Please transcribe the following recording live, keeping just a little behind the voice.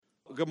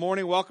Good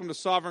morning. Welcome to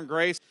Sovereign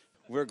Grace.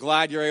 We're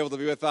glad you're able to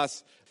be with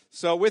us.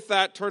 So with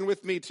that, turn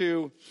with me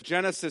to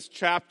Genesis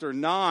chapter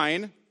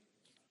 9.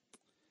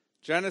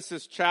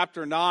 Genesis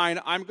chapter 9.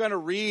 I'm going to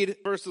read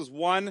verses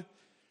 1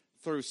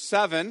 through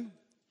 7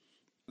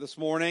 this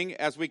morning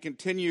as we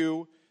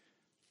continue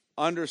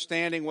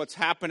understanding what's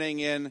happening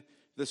in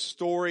the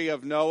story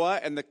of Noah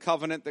and the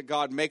covenant that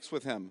God makes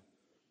with him.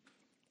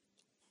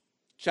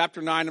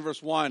 Chapter 9 and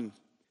verse 1.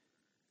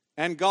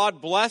 And God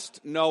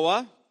blessed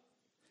Noah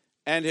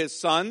and his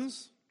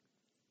sons,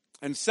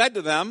 and said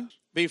to them,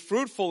 be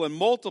fruitful and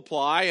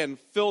multiply and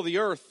fill the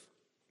earth.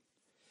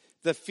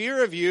 The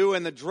fear of you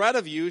and the dread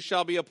of you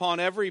shall be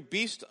upon every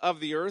beast of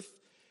the earth,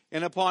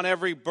 and upon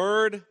every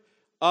bird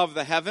of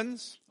the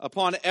heavens,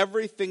 upon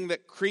everything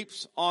that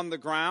creeps on the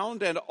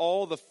ground, and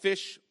all the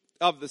fish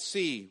of the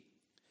sea.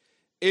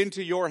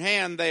 Into your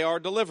hand they are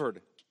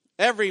delivered.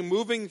 Every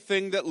moving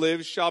thing that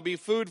lives shall be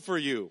food for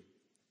you.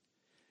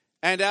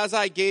 And as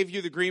I gave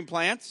you the green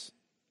plants,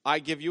 I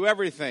give you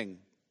everything.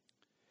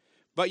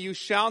 But you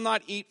shall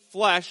not eat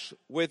flesh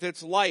with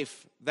its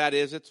life, that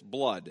is, its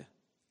blood.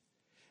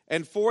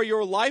 And for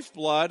your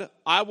lifeblood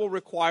I will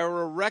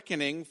require a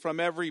reckoning. From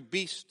every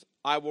beast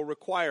I will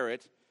require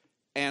it,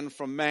 and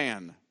from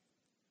man.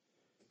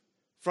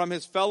 From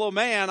his fellow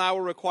man I will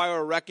require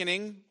a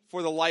reckoning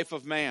for the life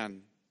of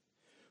man.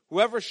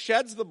 Whoever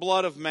sheds the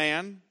blood of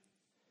man,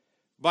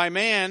 by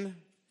man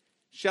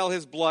shall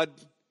his blood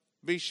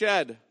be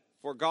shed.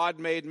 For God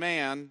made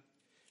man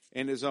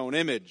in his own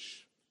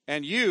image.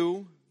 And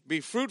you be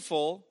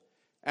fruitful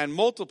and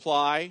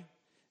multiply,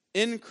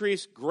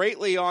 increase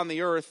greatly on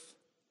the earth,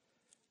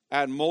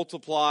 and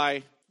multiply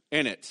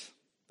in it.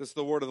 This is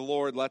the word of the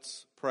Lord.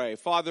 Let's pray.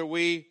 Father,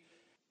 we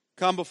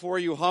come before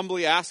you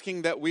humbly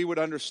asking that we would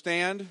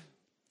understand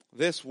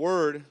this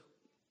word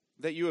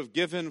that you have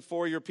given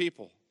for your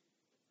people.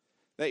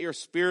 That your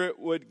Spirit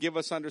would give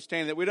us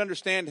understanding. That we'd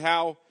understand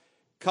how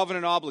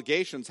covenant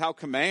obligations, how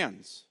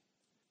commands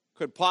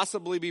could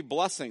possibly be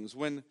blessings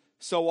when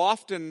so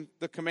often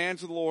the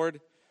commands of the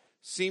Lord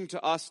seem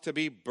to us to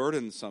be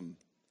burdensome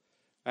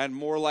and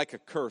more like a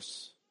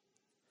curse.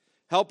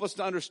 Help us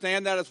to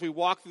understand that as we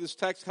walk through this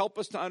text. Help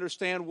us to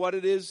understand what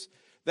it is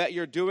that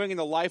you're doing in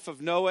the life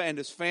of Noah and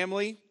his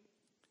family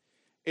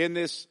in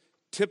this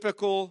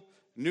typical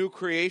new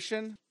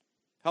creation.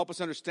 Help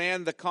us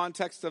understand the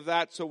context of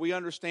that so we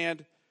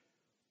understand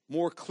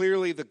more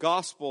clearly the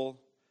gospel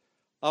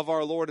of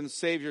our Lord and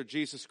Savior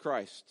Jesus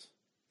Christ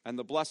and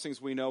the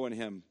blessings we know in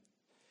him.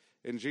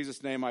 In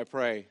Jesus' name I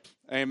pray.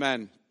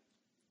 Amen.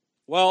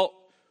 Well,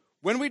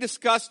 when we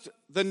discussed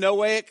the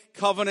Noahic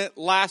covenant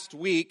last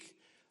week,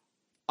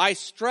 I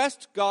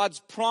stressed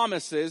God's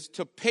promises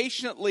to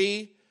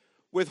patiently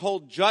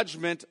withhold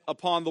judgment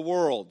upon the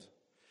world,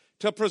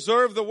 to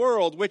preserve the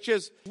world, which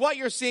is what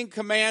you're seeing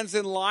commands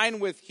in line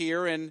with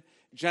here in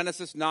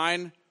Genesis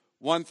 9,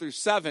 1 through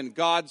 7,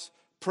 God's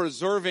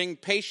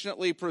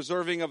patiently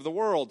preserving of the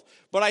world.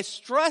 But I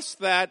stress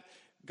that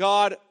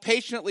God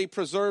patiently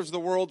preserves the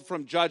world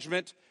from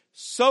judgment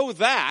so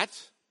that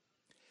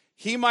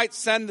he might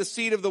send the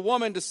seed of the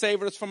woman to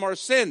save us from our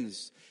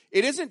sins.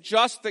 It isn't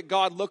just that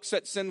God looks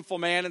at sinful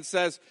man and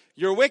says,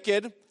 you're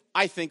wicked,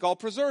 I think I'll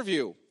preserve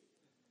you.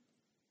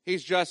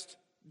 He's just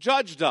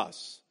judged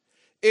us.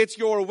 It's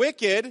you're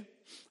wicked,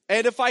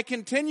 and if I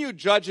continue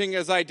judging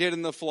as I did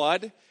in the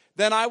flood,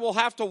 then I will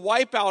have to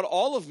wipe out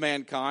all of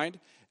mankind,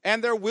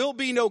 and there will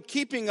be no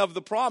keeping of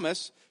the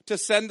promise to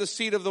send the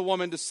seed of the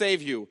woman to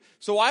save you.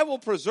 So I will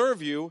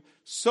preserve you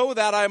so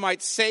that I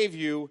might save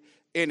you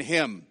in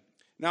him.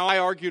 Now, I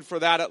argued for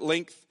that at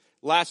length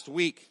last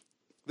week.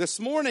 This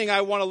morning,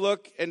 I want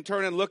to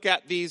turn and look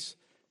at these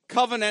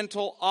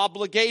covenantal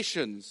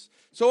obligations.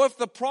 So if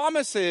the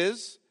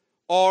promises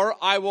are,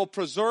 I will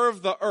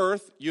preserve the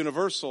earth,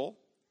 universal,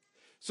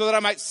 so that I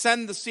might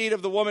send the seed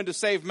of the woman to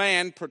save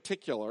man,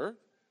 particular.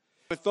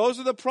 If those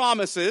are the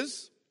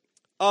promises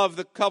of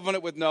the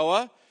covenant with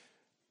Noah,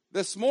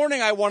 this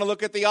morning I want to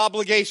look at the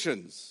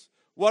obligations.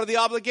 What are the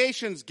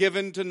obligations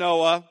given to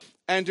Noah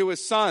and to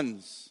his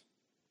sons?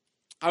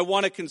 I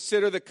want to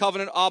consider the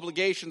covenant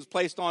obligations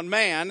placed on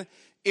man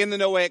in the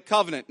Noahic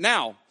covenant.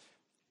 Now,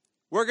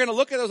 we're going to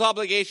look at those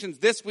obligations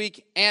this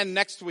week and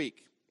next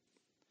week.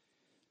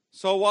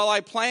 So while I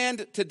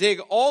planned to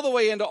dig all the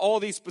way into all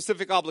these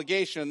specific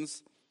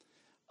obligations,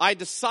 I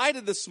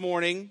decided this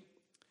morning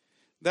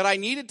that I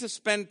needed to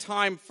spend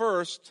time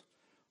first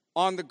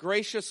on the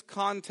gracious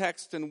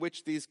context in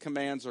which these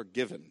commands are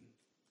given.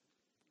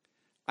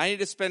 I need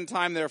to spend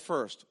time there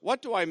first.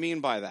 What do I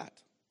mean by that?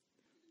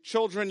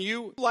 Children,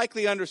 you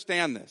likely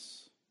understand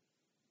this.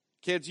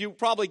 Kids, you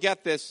probably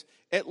get this,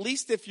 at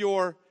least if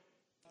you're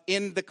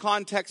in the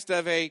context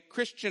of a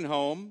Christian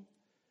home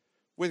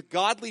with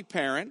godly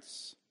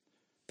parents,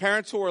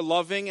 parents who are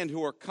loving and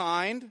who are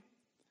kind.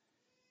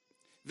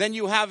 Then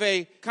you have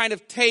a kind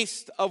of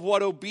taste of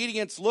what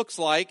obedience looks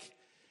like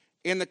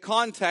in the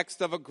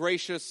context of a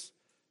gracious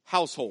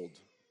household.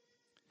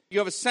 You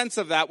have a sense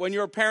of that. When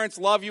your parents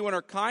love you and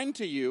are kind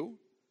to you,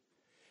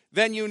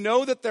 then you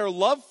know that their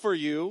love for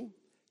you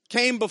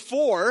came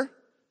before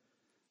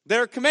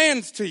their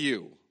commands to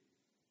you.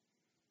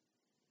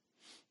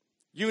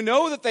 You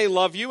know that they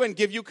love you and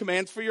give you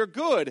commands for your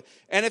good.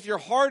 And if your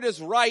heart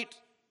is right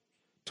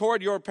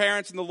toward your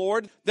parents in the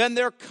Lord, then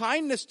their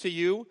kindness to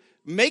you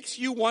makes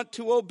you want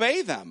to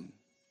obey them.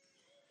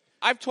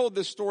 I've told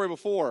this story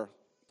before.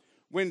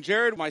 When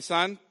Jared, my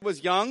son,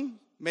 was young,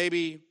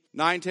 maybe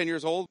 9, 10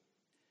 years old,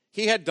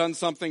 he had done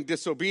something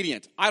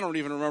disobedient. I don't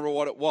even remember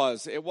what it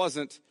was. It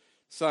wasn't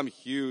some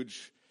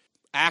huge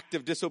act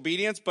of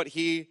disobedience, but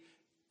he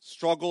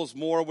struggles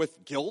more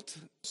with guilt.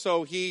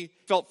 So he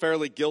felt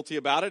fairly guilty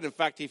about it. In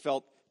fact, he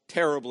felt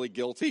terribly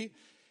guilty.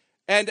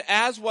 And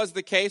as was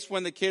the case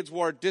when the kids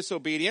were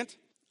disobedient,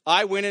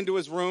 I went into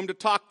his room to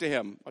talk to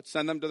him. I'd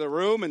send them to the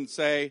room and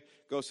say,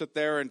 go sit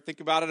there and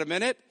think about it a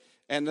minute,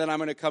 and then I'm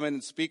going to come in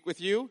and speak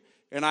with you.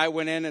 And I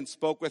went in and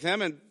spoke with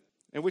him,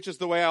 and which is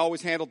the way I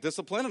always handle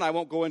discipline, and I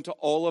won't go into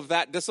all of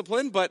that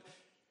discipline, but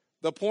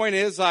the point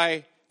is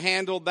I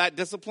handled that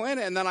discipline,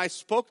 and then I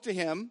spoke to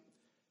him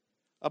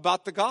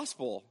about the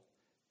gospel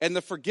and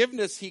the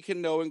forgiveness he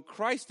can know in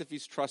Christ if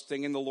he's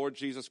trusting in the Lord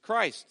Jesus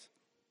Christ.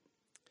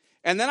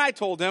 And then I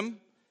told him,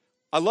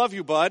 I love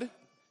you, bud.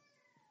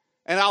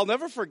 And I'll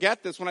never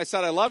forget this. When I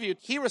said, I love you,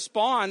 he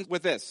responds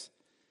with this: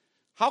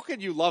 how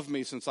could you love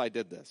me since I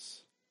did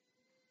this?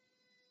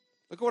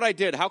 Look at what I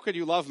did. How could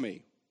you love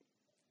me?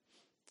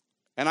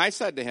 And I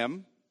said to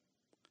him,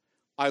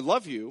 I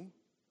love you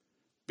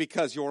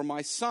because you're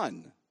my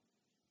son,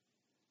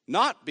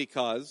 not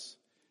because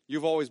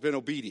you've always been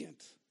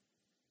obedient.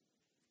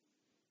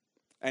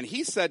 And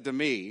he said to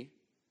me,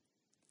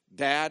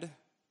 Dad,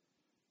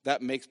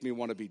 that makes me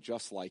want to be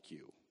just like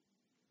you.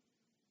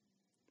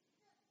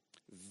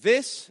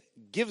 This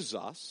gives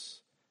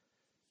us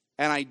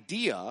an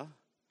idea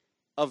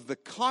of the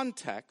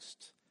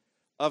context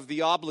of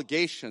the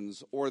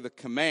obligations or the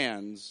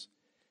commands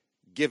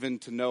given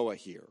to Noah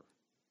here.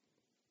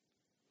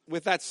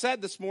 With that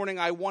said, this morning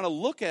I want to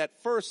look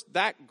at first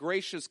that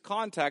gracious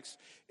context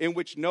in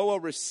which Noah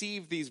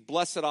received these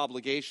blessed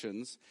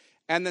obligations.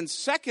 And then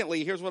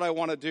secondly, here's what I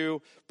want to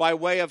do by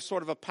way of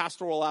sort of a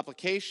pastoral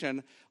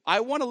application.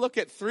 I want to look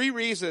at 3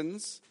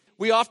 reasons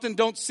we often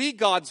don't see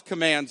God's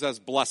commands as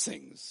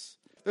blessings.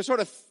 There's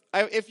sort of,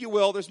 if you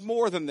will, there's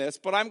more than this,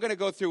 but I'm going to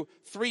go through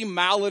 3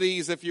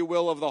 maladies, if you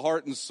will, of the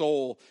heart and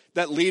soul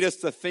that lead us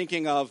to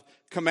thinking of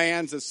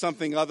commands as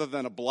something other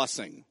than a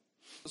blessing.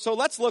 So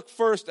let's look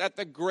first at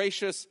the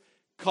gracious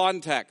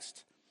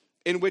context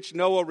in which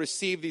Noah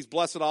received these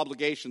blessed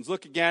obligations.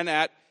 Look again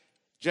at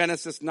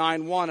Genesis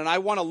 9:1, and I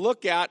want to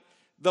look at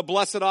the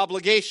blessed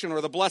obligation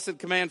or the blessed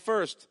command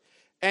first.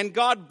 And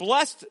God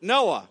blessed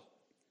Noah.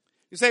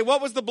 You say,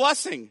 what was the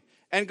blessing?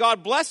 And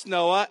God blessed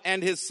Noah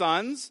and his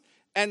sons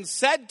and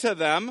said to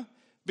them,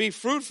 be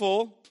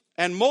fruitful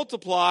and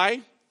multiply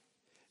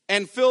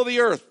and fill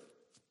the earth.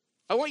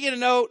 I want you to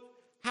note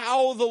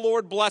how the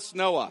Lord blessed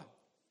Noah.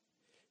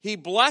 He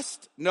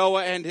blessed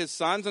Noah and his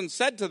sons and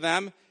said to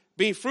them,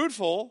 be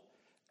fruitful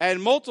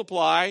and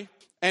multiply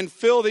and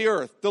fill the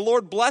earth. The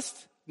Lord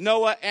blessed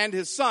Noah and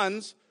his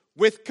sons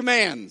with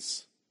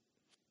commands.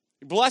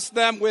 He blessed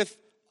them with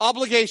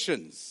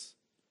obligations.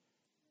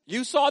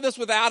 You saw this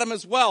with Adam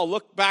as well.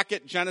 Look back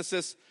at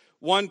Genesis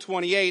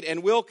 1:28,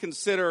 and we'll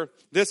consider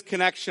this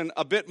connection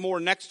a bit more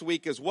next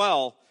week as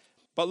well.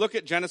 But look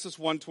at Genesis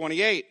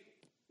 1:28.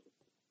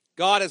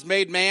 God has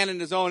made man in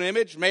his own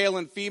image, male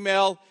and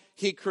female,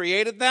 he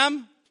created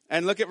them.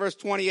 And look at verse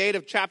 28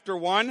 of chapter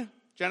 1,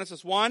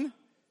 Genesis 1,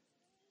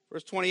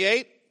 verse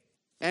 28.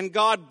 And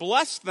God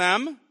blessed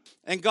them,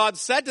 and God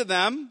said to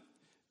them,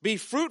 be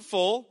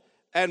fruitful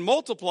and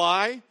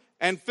multiply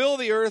and fill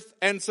the earth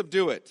and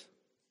subdue it.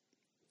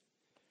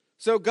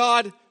 So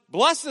God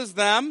blesses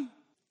them,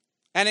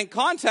 and in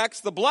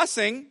context, the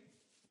blessing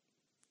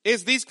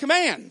is these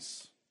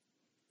commands.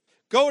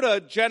 Go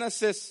to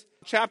Genesis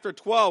chapter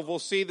 12. We'll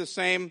see the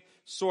same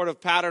sort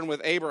of pattern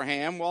with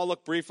Abraham. We'll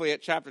look briefly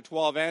at chapter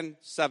 12 and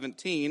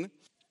 17.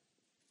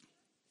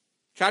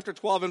 Chapter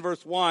 12 and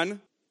verse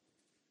 1.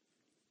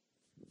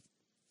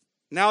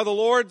 Now the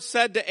Lord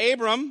said to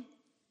Abram,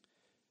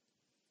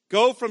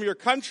 go from your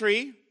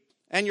country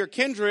and your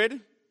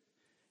kindred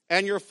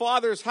and your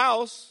father's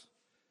house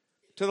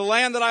to the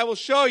land that I will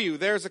show you.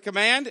 There's a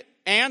command,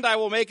 and I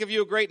will make of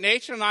you a great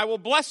nation, and I will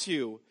bless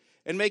you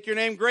and make your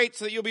name great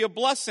so that you'll be a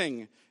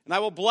blessing. And I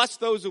will bless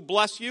those who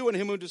bless you, and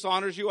him who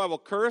dishonors you I will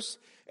curse.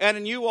 And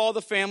in you all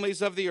the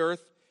families of the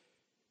earth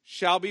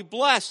shall be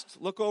blessed.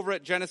 Look over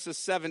at Genesis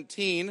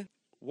 17,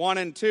 1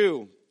 and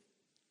 2.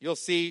 You'll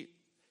see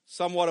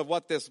somewhat of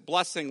what this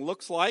blessing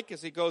looks like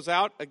as he goes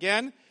out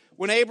again.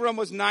 When Abram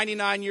was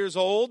 99 years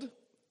old,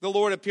 the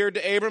Lord appeared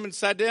to Abram and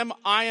said to him,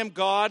 I am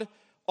God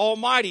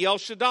Almighty, El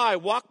Shaddai.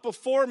 Walk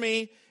before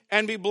me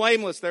and be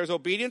blameless. There's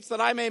obedience,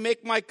 that I may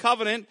make my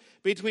covenant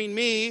between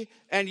me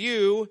and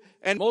you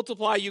and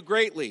multiply you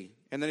greatly.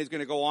 And then he's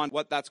going to go on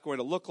what that's going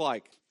to look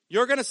like.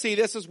 You're going to see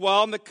this as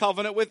well in the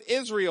covenant with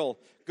Israel.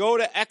 Go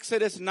to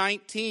Exodus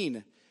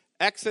 19.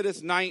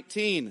 Exodus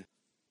 19.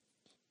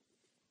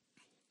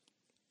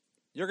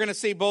 You're going to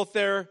see both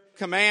their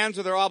commands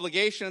or their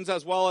obligations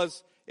as well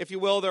as, if you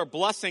will, their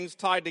blessings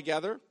tied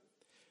together.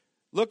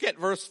 Look at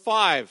verse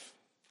 5.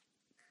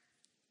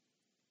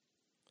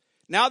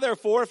 Now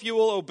therefore, if you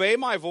will obey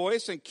my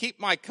voice and keep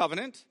my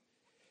covenant,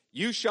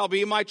 you shall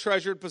be my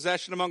treasured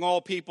possession among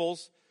all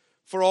peoples,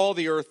 for all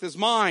the earth is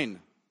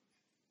mine.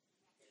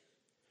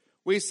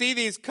 We see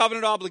these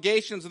covenant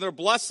obligations and their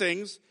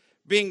blessings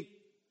being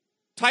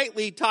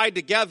tightly tied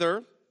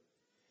together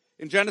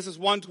in Genesis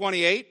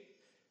 1:28,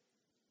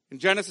 in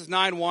Genesis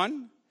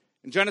 9:1,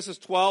 in Genesis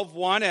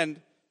 12:1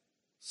 and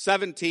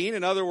 17.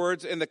 In other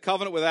words, in the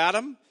covenant with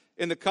Adam,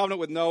 in the covenant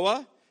with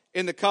Noah,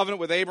 in the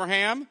covenant with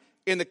Abraham,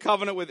 in the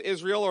covenant with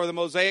Israel or the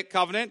Mosaic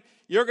covenant.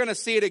 You're going to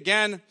see it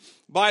again,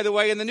 by the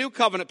way, in the new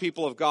covenant,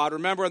 people of God.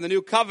 Remember, in the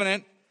new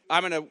covenant,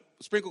 I'm going to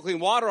sprinkle clean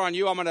water on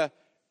you. I'm going to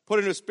put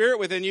a new spirit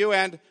within you,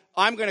 and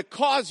I'm going to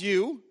cause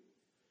you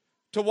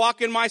to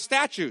walk in my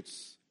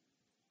statutes,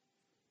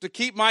 to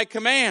keep my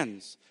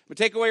commands. I'm going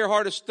to take away your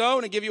heart of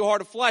stone and give you a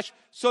heart of flesh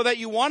so that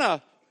you want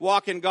to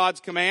walk in God's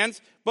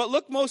commands. But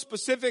look most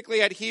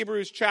specifically at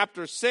Hebrews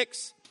chapter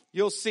 6.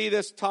 You'll see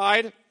this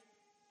tied.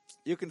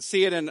 You can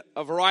see it in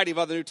a variety of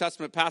other New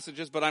Testament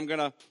passages, but I'm going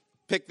to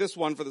pick this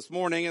one for this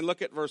morning and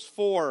look at verse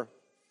 4.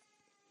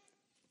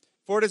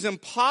 For it is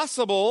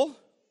impossible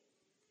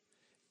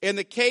in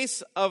the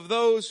case of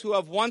those who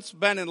have once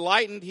been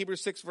enlightened,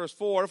 Hebrews 6 verse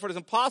 4, for it is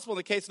impossible in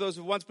the case of those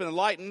who have once been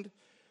enlightened,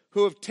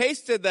 who have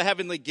tasted the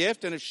heavenly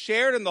gift and have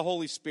shared in the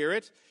Holy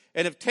Spirit,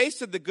 and have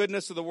tasted the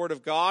goodness of the Word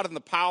of God and the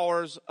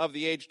powers of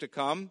the age to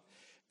come,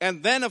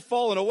 and then have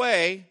fallen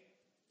away,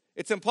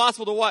 it's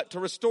impossible to what? To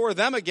restore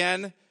them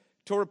again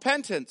to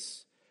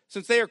repentance,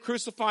 since they are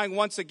crucifying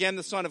once again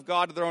the Son of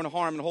God to their own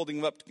harm and holding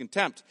him up to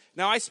contempt.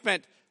 Now, I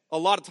spent a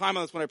lot of time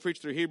on this when I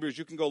preached through Hebrews.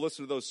 You can go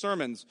listen to those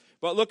sermons.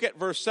 But look at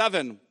verse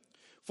 7.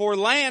 For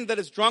land that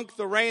has drunk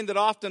the rain that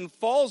often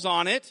falls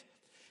on it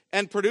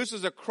and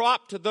produces a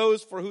crop to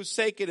those for whose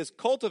sake it is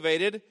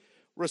cultivated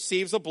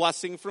receives a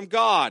blessing from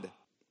God.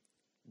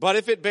 But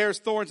if it bears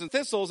thorns and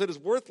thistles, it is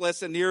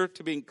worthless and near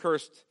to being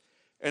cursed,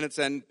 and its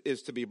end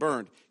is to be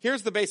burned.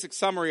 Here's the basic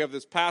summary of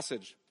this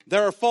passage.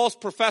 There are false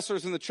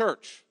professors in the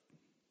church.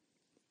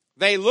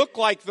 They look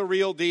like the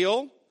real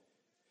deal.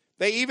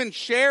 They even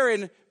share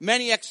in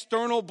many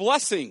external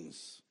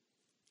blessings.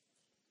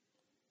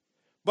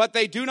 But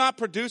they do not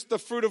produce the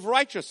fruit of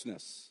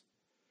righteousness.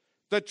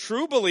 The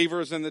true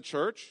believers in the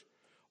church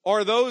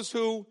are those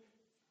who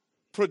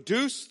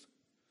produce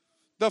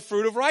the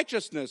fruit of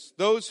righteousness.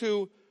 Those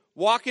who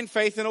walk in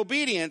faith and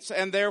obedience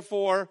and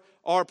therefore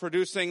are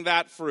producing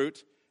that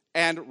fruit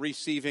and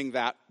receiving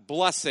that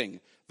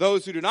blessing.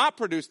 Those who do not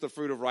produce the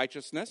fruit of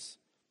righteousness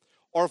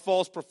are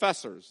false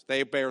professors.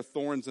 They bear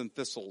thorns and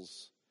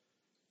thistles,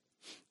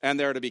 and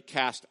they're to be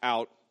cast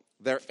out.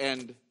 Their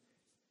end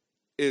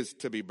is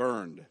to be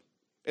burned.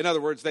 In other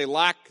words, they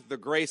lack the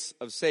grace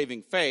of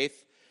saving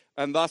faith,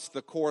 and thus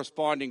the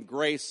corresponding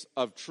grace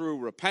of true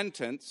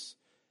repentance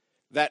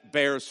that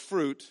bears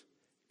fruit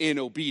in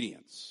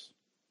obedience.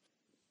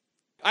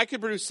 I could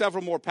produce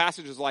several more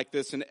passages like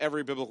this in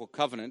every biblical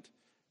covenant.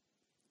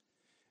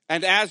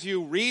 And as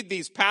you read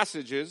these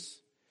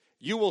passages,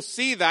 you will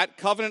see that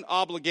covenant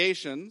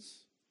obligations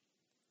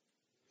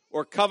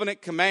or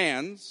covenant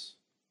commands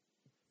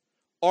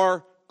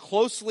are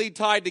closely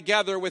tied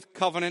together with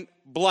covenant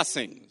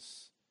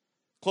blessings.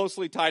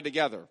 Closely tied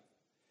together.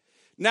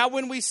 Now,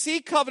 when we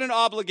see covenant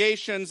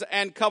obligations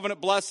and covenant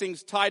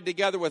blessings tied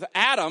together with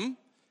Adam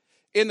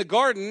in the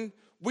garden,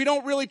 we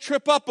don't really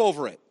trip up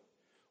over it.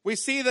 We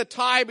see the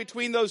tie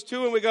between those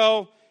two and we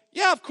go,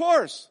 yeah, of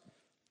course.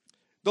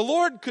 The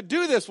Lord could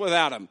do this with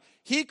Adam.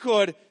 He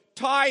could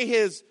tie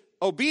his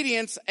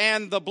obedience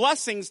and the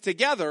blessings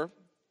together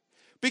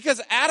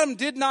because Adam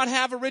did not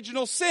have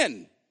original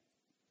sin.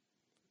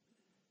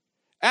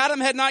 Adam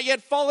had not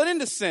yet fallen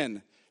into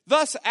sin.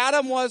 Thus,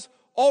 Adam was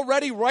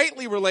already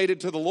rightly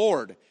related to the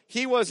Lord.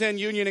 He was in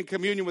union and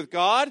communion with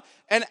God,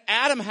 and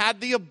Adam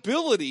had the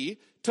ability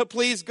to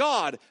please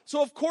God.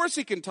 So, of course,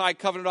 he can tie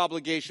covenant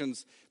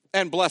obligations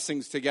and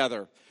blessings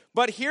together.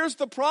 But here's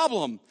the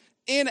problem.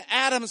 In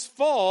Adam's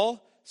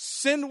fall,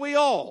 sinned we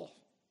all.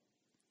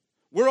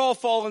 We're all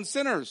fallen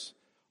sinners.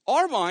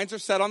 Our minds are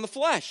set on the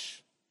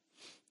flesh.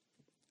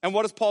 And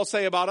what does Paul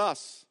say about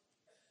us?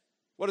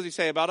 What does he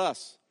say about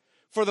us?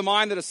 For the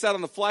mind that is set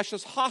on the flesh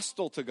is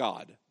hostile to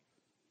God.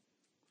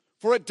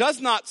 For it does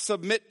not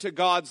submit to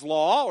God's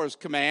law or his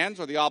commands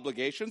or the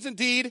obligations.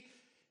 Indeed,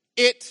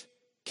 it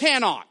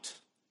cannot.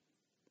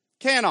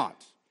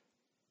 Cannot.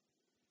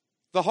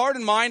 The heart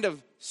and mind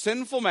of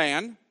sinful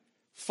man,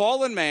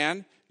 fallen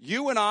man,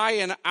 you and I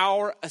in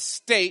our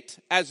estate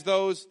as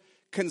those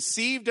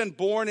conceived and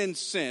born in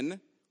sin,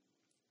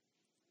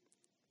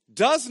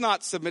 does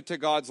not submit to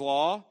God's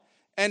law.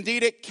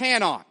 Indeed, it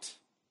cannot.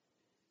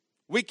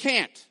 We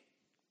can't.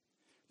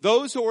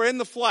 Those who are in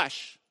the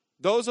flesh,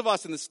 those of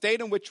us in the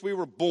state in which we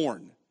were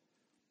born,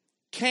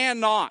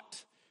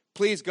 cannot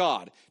please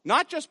God.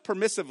 Not just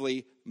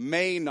permissively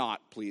may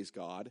not please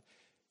God.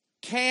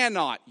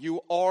 Cannot.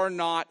 You are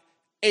not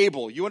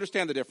able. You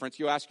understand the difference.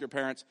 You ask your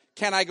parents,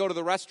 can I go to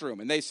the restroom?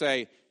 And they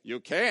say, you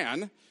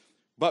can,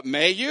 But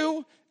may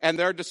you? And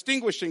they're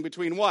distinguishing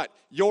between what?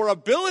 Your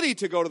ability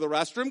to go to the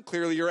restroom,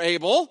 clearly you're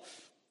able,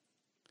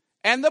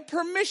 and the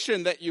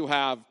permission that you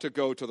have to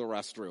go to the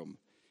restroom.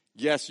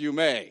 Yes, you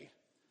may.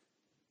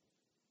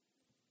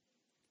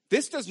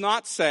 This does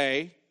not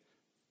say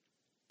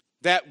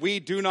that we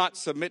do not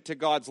submit to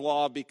God's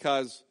law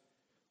because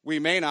we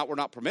may not, we're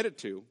not permitted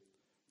to,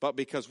 but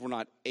because we're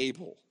not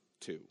able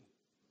to.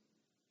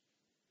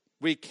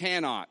 We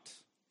cannot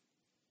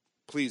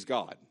please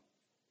God.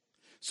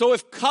 So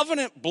if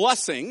covenant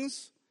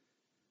blessings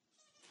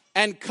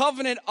and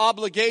covenant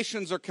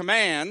obligations or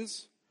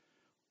commands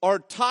are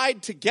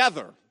tied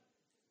together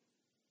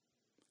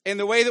in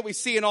the way that we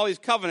see in all these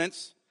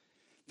covenants,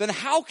 then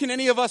how can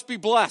any of us be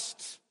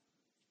blessed?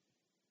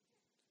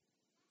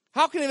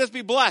 How can any of us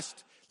be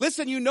blessed?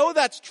 Listen, you know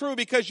that's true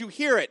because you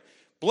hear it.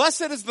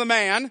 Blessed is the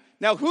man.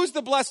 Now, who's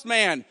the blessed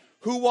man?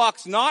 Who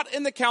walks not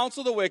in the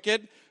counsel of the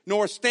wicked,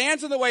 nor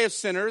stands in the way of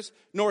sinners,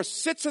 nor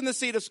sits in the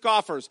seat of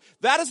scoffers.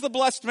 That is the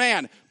blessed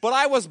man. But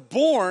I was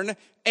born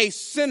a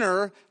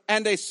sinner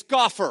and a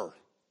scoffer.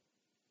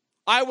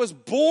 I was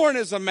born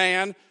as a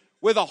man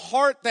with a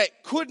heart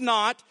that could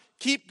not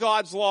keep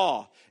God's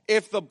law.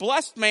 If the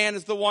blessed man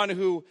is the one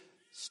who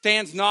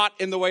stands not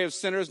in the way of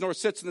sinners, nor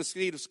sits in the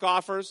seat of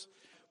scoffers,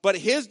 but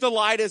his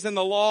delight is in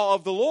the law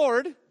of the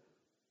Lord,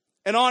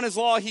 and on his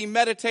law he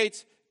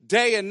meditates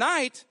day and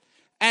night,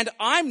 and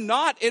I'm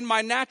not in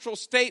my natural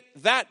state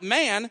that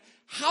man,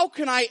 how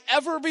can I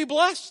ever be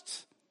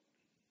blessed?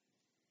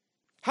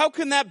 How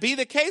can that be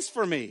the case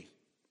for me?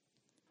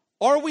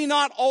 Are we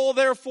not all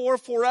therefore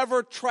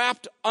forever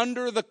trapped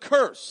under the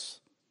curse?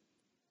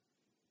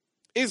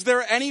 Is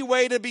there any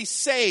way to be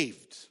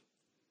saved?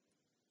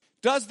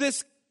 Does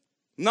this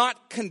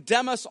not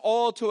condemn us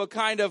all to a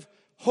kind of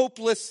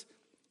hopeless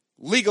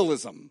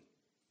legalism?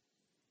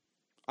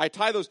 I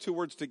tie those two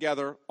words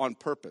together on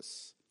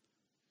purpose.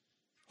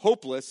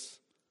 Hopeless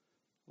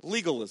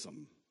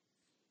legalism.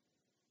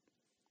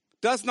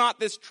 Does not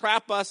this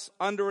trap us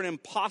under an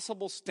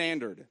impossible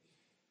standard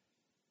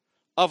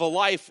of a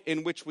life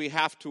in which we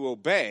have to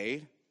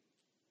obey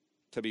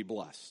to be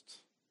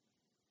blessed?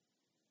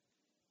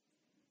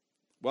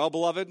 Well,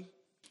 beloved,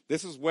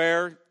 this is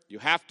where you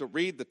have to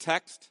read the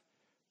text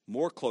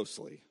more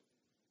closely.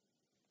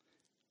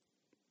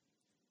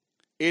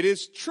 It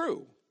is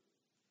true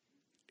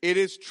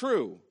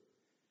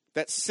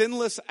that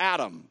sinless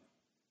Adam,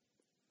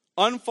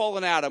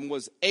 unfallen Adam,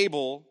 was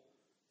able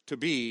to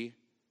be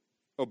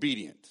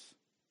obedient.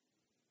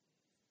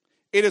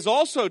 It is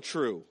also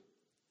true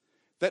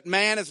that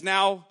man is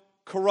now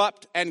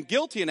corrupt and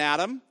guilty in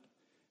Adam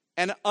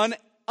and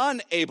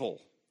unable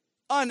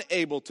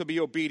to be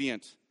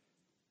obedient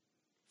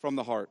from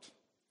the heart.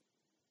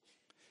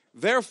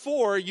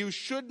 Therefore, you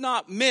should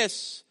not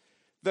miss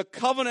the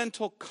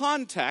covenantal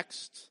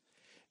context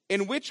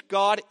in which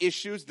God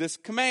issues this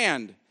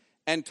command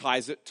and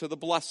ties it to the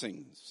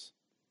blessings.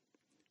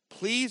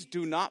 Please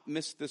do not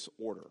miss this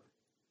order.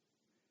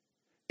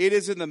 It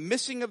is in the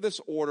missing of this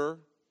order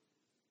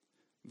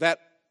that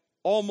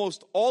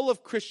almost all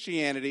of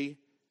Christianity,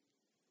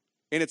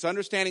 in its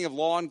understanding of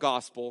law and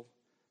gospel,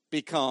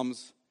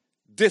 becomes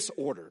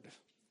disordered.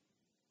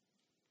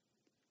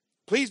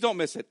 Please don't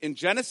miss it. In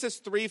Genesis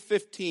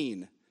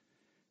 3:15,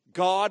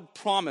 God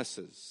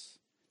promises,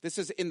 this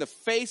is in the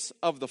face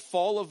of the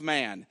fall of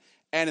man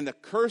and in the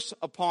curse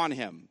upon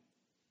him,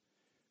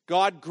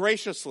 God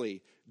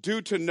graciously,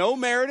 due to no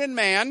merit in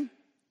man,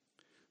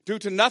 due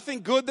to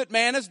nothing good that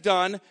man has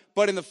done,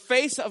 but in the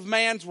face of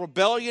man's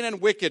rebellion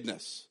and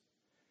wickedness,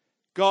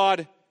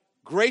 God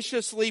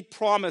graciously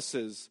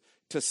promises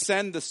to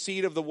send the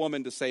seed of the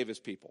woman to save his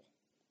people.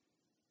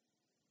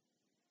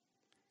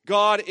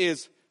 God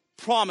is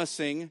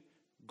promising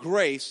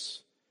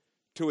grace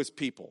to his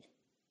people.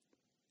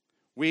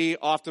 We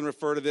often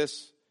refer to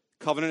this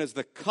covenant as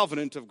the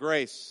covenant of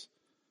grace.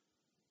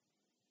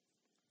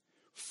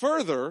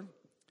 Further,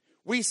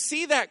 we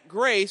see that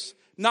grace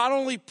not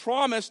only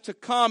promised to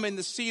come in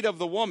the seed of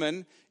the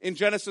woman in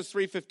Genesis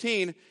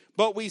 3:15,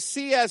 but we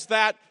see as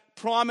that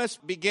promise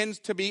begins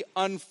to be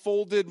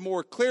unfolded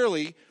more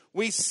clearly,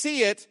 we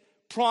see it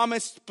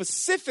promised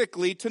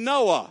specifically to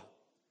Noah.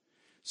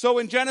 So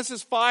in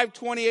Genesis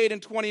 5:28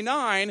 and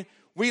 29,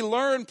 we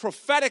learn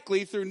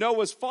prophetically through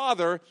Noah's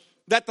father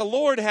that the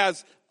Lord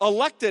has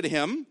elected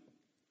him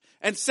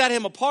and set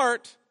him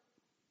apart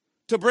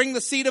to bring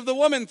the seed of the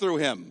woman through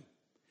him.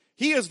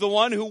 He is the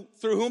one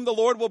through whom the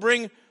Lord will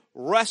bring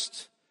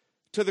rest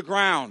to the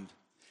ground.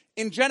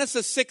 In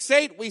Genesis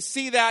 6:8, we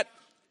see that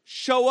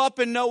show up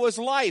in Noah's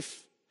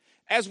life.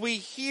 As we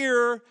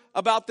hear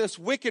about this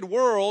wicked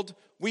world,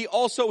 we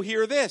also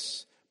hear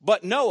this.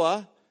 But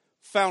Noah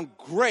found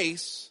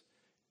grace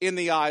in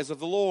the eyes of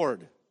the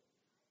Lord.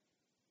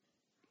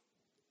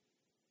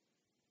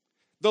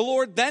 The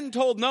Lord then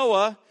told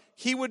Noah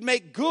he would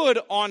make good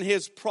on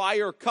his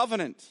prior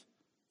covenant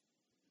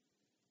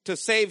to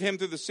save him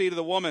through the seed of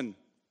the woman,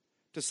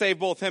 to save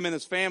both him and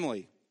his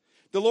family.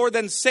 The Lord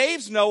then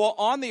saves Noah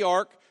on the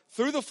ark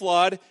through the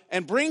flood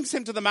and brings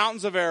him to the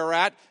mountains of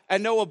Ararat.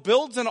 And Noah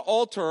builds an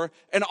altar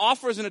and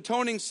offers an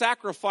atoning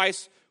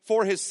sacrifice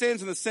for his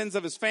sins and the sins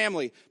of his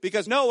family.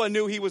 Because Noah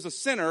knew he was a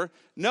sinner.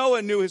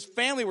 Noah knew his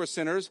family were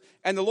sinners.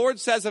 And the Lord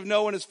says of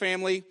Noah and his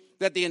family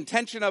that the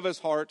intention of his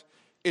heart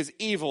is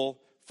evil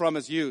from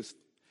his youth.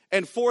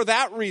 And for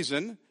that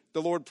reason,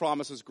 the Lord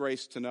promises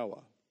grace to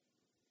Noah.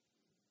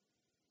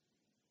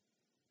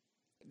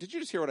 Did you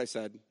just hear what I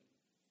said?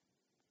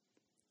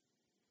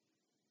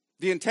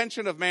 The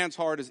intention of man's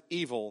heart is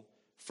evil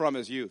from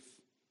his youth.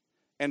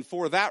 And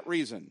for that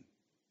reason,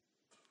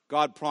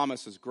 God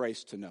promises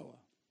grace to Noah.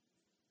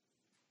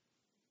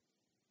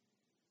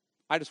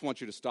 I just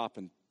want you to stop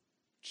and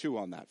chew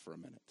on that for a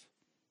minute.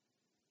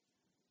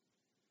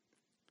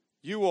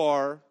 You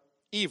are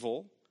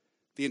evil.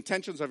 The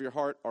intentions of your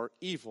heart are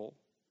evil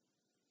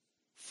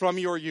from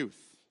your youth,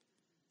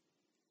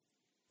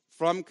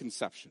 from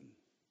conception.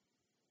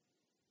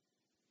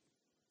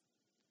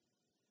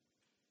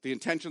 The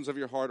intentions of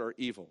your heart are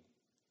evil.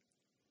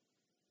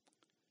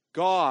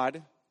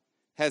 God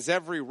has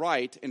every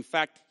right. In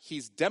fact,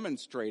 he's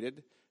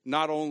demonstrated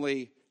not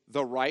only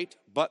the right,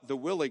 but the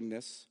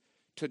willingness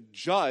to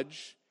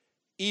judge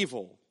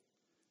evil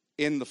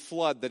in the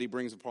flood that he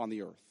brings upon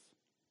the earth.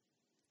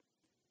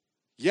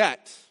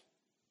 Yet,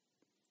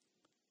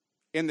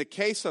 in the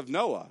case of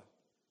Noah,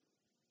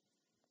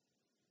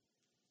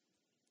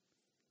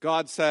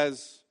 God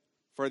says,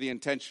 for the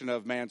intention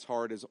of man's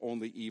heart is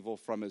only evil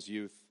from his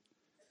youth.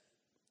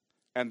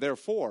 And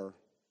therefore,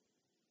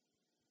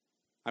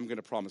 I'm going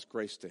to promise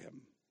grace to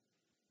him.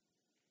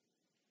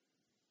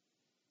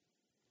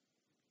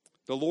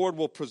 The Lord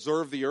will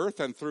preserve the earth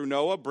and through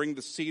Noah bring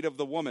the seed of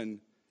the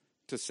woman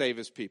to save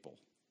his people.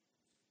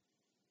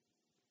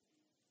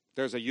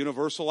 There's a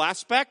universal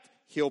aspect.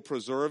 He'll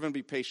preserve and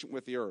be patient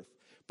with the earth.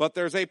 But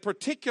there's a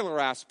particular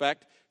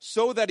aspect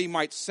so that he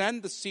might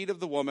send the seed of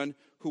the woman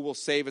who will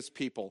save his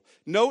people.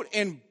 Note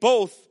in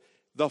both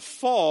the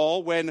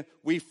fall, when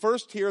we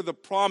first hear the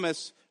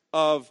promise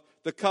of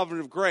the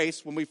covenant of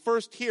grace, when we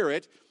first hear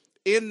it,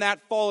 in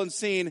that fallen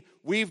scene,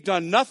 we've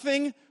done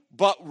nothing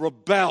but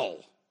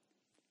rebel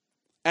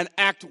and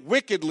act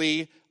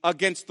wickedly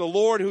against the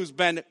Lord who's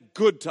been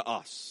good to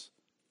us.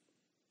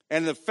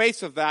 And in the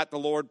face of that, the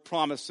Lord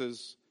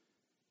promises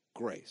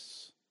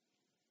grace.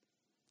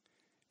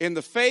 In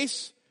the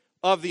face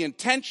of the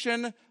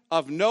intention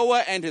of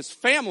Noah and his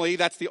family,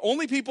 that's the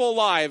only people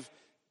alive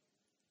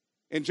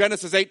in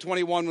Genesis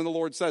 8:21 when the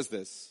Lord says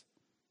this,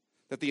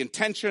 that the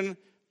intention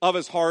of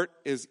his heart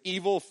is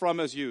evil from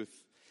his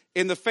youth.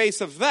 In the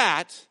face of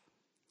that,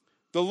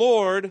 the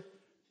Lord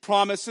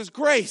promises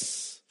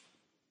grace,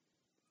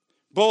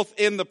 both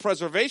in the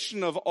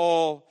preservation of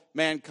all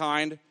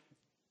mankind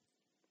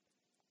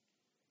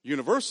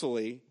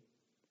universally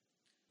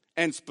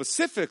and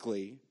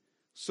specifically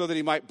so that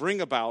he might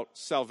bring about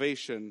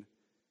salvation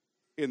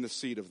in the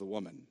seed of the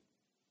woman.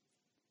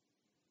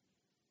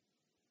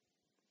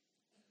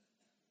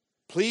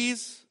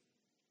 Please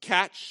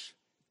catch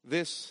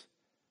this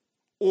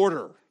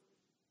order.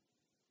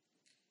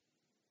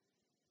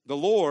 The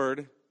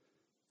Lord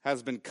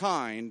has been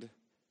kind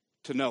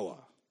to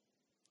Noah.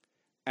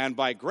 And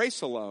by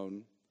grace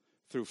alone,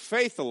 through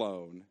faith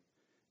alone,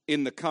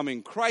 in the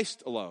coming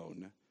Christ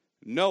alone,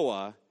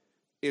 Noah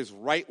is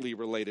rightly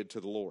related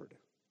to the Lord.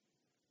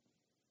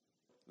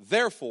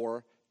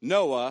 Therefore,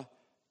 Noah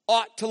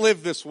ought to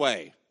live this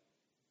way.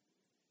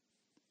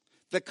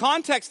 The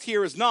context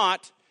here is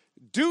not,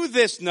 do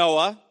this,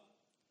 Noah,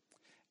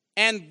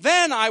 and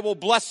then I will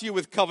bless you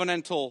with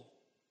covenantal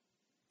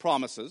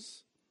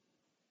promises.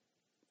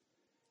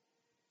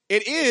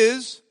 It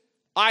is,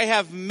 I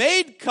have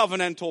made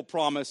covenantal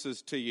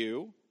promises to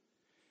you.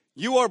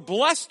 You are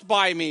blessed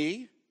by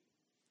me.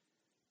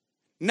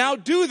 Now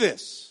do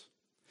this.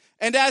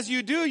 And as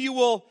you do, you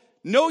will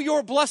know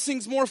your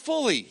blessings more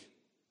fully.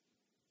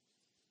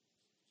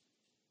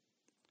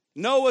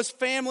 Noah's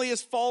family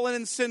is fallen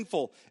and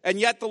sinful, and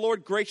yet the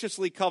Lord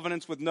graciously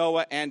covenants with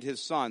Noah and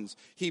his sons.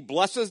 He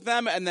blesses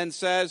them and then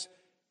says,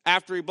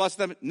 after he blesses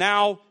them,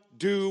 now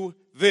do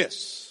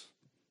this.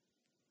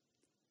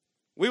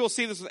 We will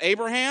see this with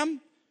Abraham,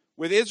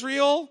 with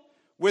Israel,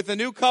 with the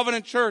new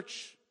covenant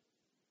church.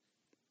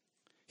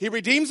 He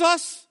redeems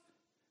us,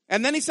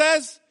 and then he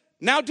says,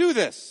 now do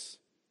this.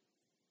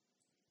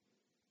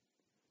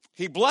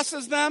 He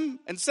blesses them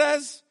and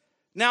says,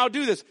 now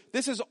do this.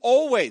 This is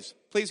always,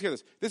 please hear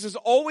this, this is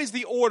always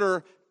the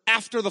order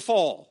after the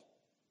fall.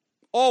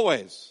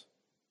 Always.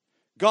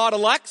 God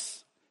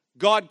elects,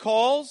 God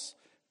calls,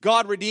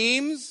 God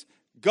redeems,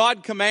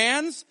 God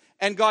commands,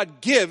 and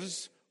God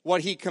gives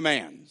what he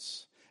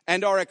commands.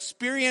 And our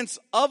experience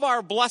of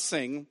our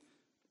blessing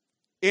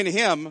in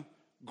him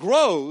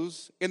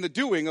grows in the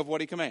doing of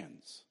what he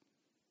commands.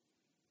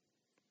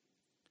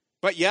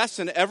 But yes,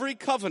 in every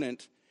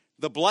covenant,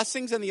 the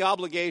blessings and the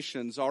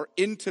obligations are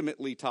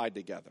intimately tied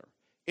together.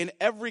 In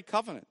every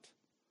covenant.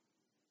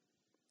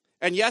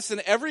 And yes,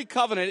 in every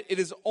covenant, it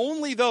is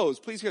only those,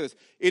 please hear this,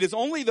 it is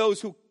only those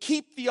who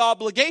keep the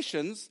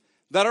obligations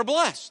that are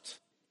blessed.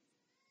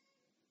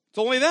 It's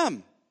only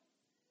them.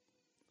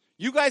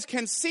 You guys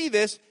can see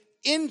this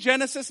in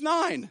Genesis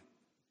 9.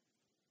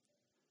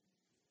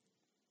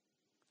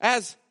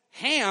 As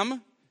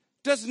Ham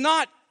does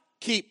not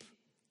keep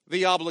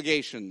the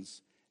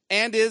obligations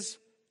and is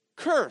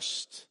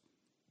cursed.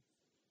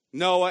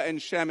 Noah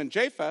and Shem and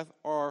Japheth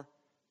are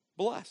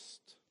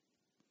blessed.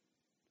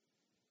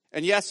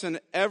 And yes,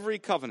 in every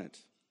covenant,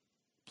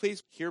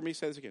 please hear me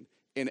say this again.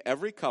 In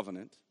every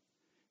covenant,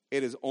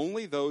 it is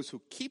only those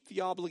who keep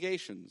the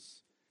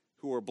obligations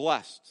who are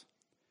blessed.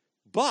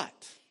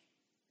 But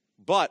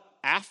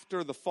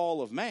after the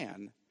fall of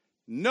man,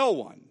 no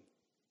one,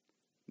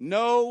 you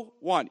know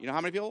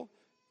how many people?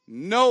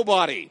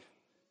 Nobody.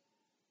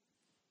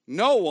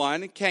 No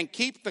one can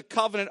keep the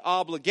covenant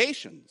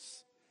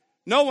obligations.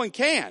 No one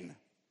can.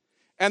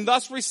 And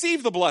thus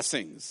receive the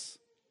blessings.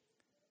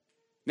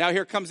 Now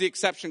here comes the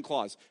exception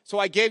clause. So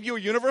I gave you a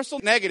universal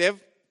negative.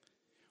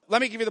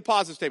 Let me give you the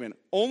positive statement.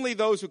 Only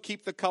those who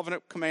keep the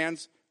covenant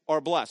commands are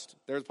blessed.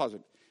 There's the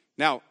positive.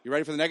 Now, you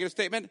ready for the negative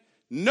statement?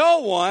 No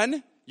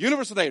one,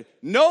 universal negative,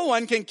 no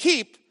one can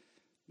keep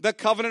the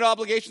covenant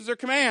obligations or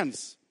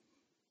commands.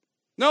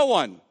 No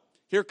one.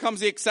 Here comes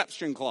the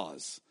exception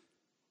clause.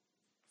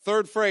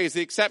 Third phrase,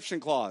 the exception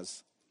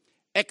clause.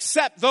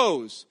 Except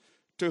those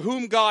to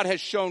whom God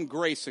has shown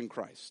grace in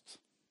Christ.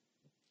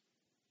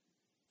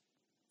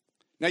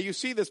 Now you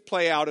see this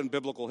play out in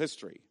biblical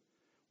history.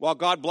 While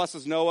God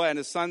blesses Noah and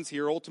his sons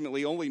here,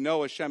 ultimately only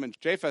Noah, Shem, and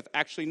Japheth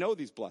actually know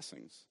these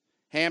blessings.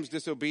 Ham's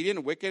disobedient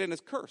and wicked and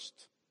is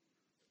cursed.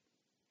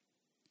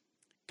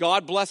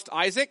 God blessed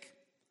Isaac,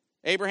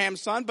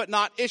 Abraham's son, but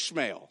not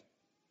Ishmael,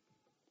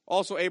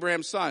 also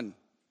Abraham's son.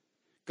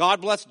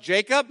 God blessed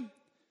Jacob,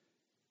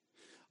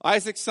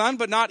 Isaac's son,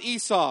 but not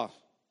Esau,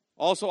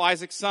 also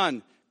Isaac's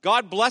son.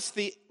 God blessed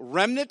the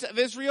remnant of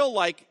Israel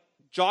like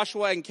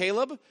Joshua and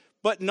Caleb,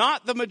 but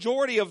not the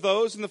majority of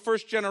those in the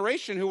first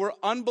generation who were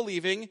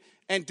unbelieving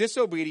and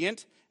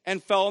disobedient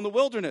and fell in the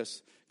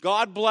wilderness.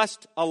 God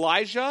blessed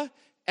Elijah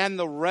and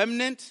the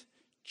remnant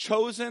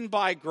chosen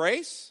by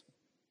grace.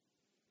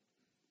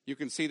 You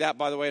can see that,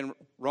 by the way, in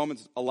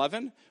Romans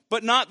 11.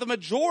 But not the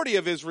majority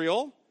of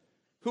Israel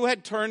who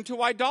had turned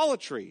to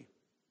idolatry.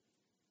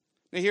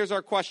 Now here's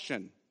our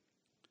question.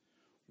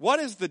 What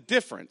is the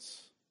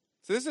difference?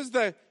 So this is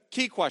the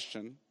key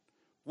question.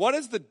 What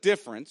is the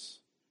difference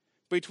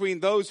between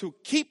those who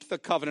keep the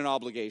covenant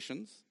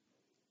obligations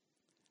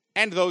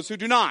and those who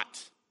do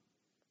not?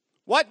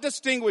 What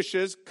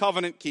distinguishes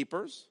covenant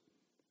keepers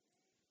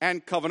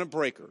and covenant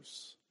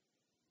breakers?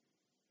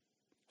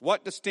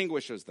 What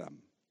distinguishes them?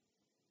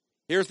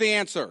 Here's the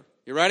answer.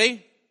 You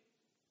ready?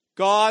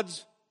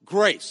 God's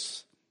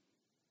grace.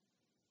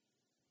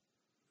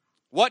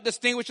 What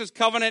distinguishes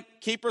covenant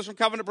keepers from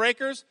covenant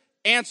breakers?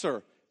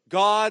 Answer.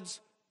 God's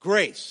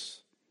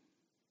grace.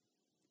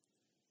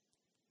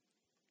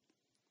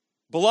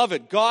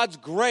 Beloved, God's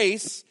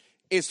grace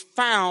is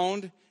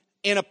found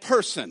in a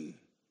person.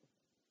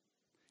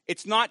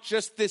 It's not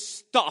just this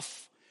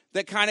stuff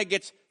that kind of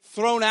gets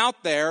thrown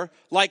out there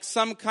like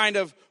some kind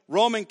of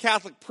Roman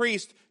Catholic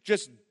priest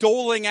just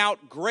doling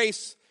out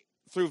grace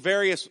through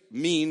various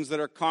means that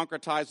are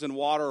concretized in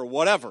water or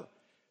whatever.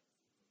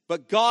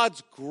 But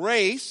God's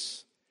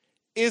grace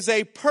is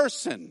a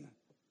person.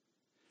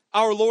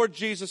 Our Lord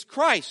Jesus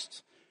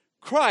Christ.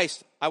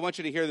 Christ, I want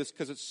you to hear this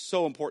because it's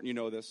so important you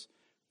know this.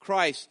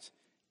 Christ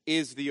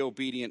is the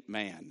obedient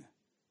man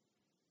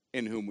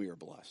in whom we are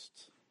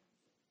blessed.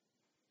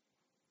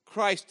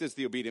 Christ is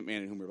the obedient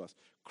man in whom we are blessed.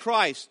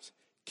 Christ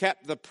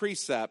kept the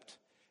precept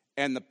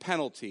and the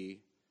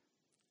penalty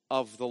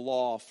of the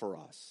law for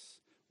us.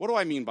 What do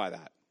I mean by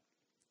that?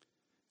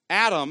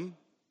 Adam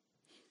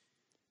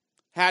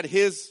had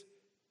his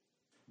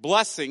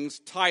blessings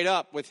tied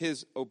up with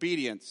his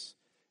obedience,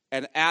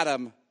 and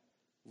Adam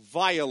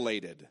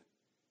violated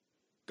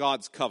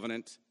God's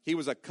covenant. He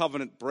was a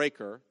covenant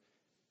breaker,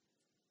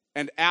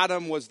 and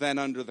Adam was then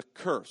under the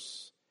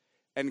curse,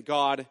 and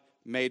God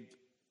made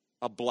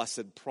a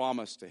blessed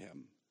promise to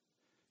him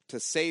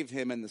to save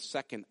him in the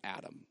second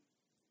Adam,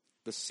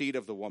 the seed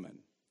of the woman.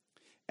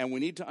 And we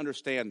need to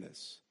understand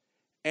this.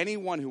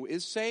 Anyone who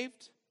is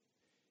saved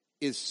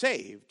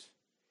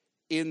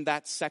in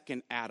that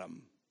second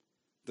Adam,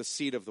 the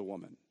seed of the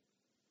woman,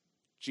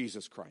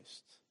 Jesus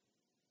Christ.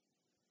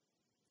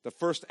 The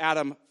first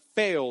Adam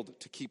failed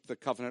to keep the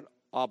covenant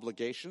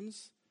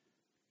obligations.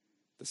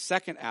 The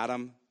second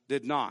Adam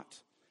did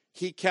not.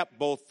 He kept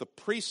both the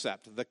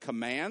precept, the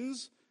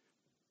commands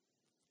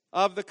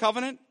of the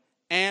covenant,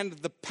 and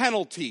the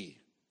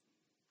penalty.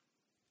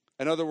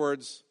 In other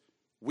words,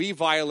 we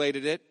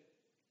violated it,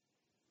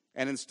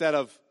 and instead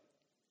of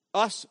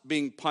us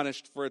being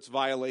punished for its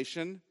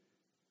violation,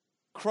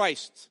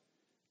 Christ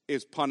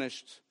is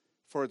punished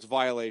for its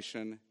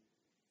violation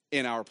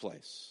in our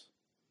place.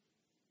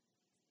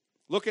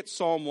 Look at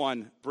Psalm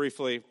 1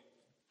 briefly.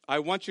 I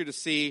want you to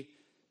see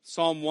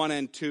Psalm 1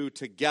 and 2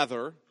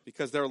 together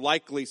because they're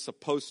likely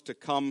supposed to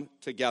come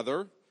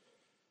together.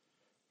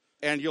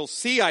 And you'll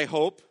see, I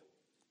hope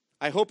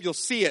you'll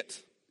see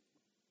it.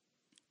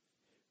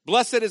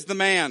 Blessed is the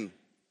man.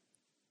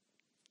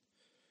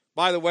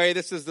 By the way,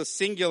 this is the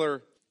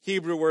singular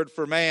Hebrew word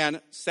for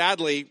man.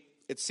 Sadly,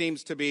 it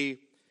seems to be,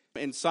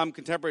 in some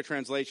contemporary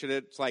translation,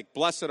 it's like,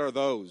 blessed are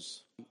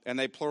those. And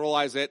they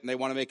pluralize it, and they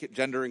want to make it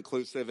gender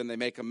inclusive, and they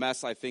make a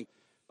mess, I think,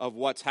 of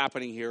what's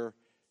happening here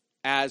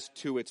as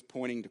to its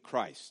pointing to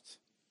Christ.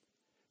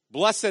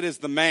 Blessed is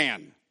the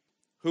man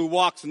who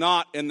walks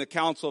not in the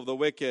counsel of the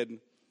wicked,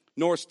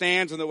 nor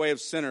stands in the way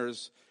of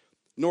sinners,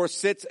 nor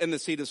sits in the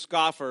seat of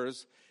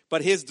scoffers,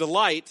 but his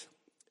delight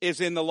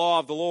is in the law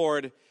of the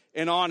Lord,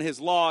 and on his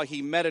law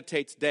he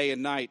meditates day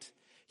and night.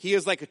 He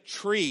is like a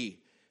tree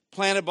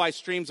planted by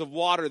streams of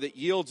water that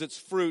yields its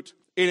fruit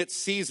in its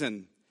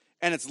season,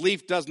 and its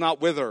leaf does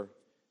not wither.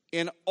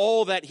 In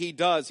all that he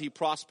does, he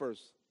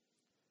prospers.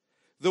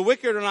 The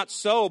wicked are not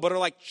so, but are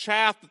like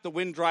chaff that the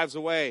wind drives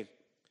away.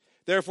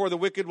 Therefore the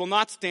wicked will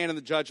not stand in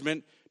the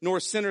judgment, nor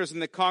sinners in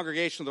the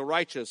congregation of the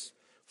righteous.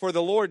 For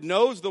the Lord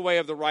knows the way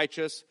of the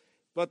righteous,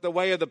 but the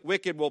way of the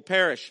wicked will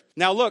perish.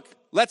 Now look,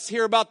 let's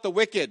hear about the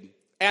wicked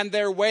and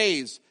their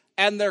ways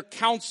and their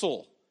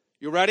counsel.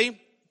 You ready?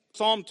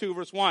 Psalm 2,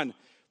 verse 1.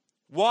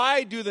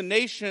 Why do the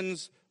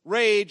nations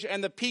rage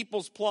and the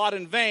peoples plot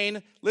in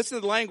vain? Listen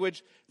to the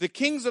language. The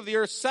kings of the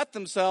earth set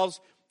themselves,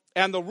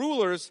 and the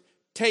rulers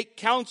take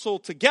counsel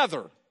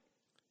together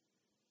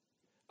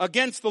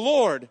against the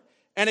Lord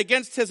and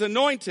against his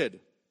anointed,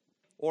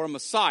 or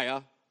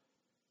Messiah,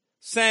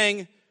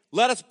 saying,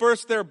 let us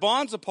burst their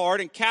bonds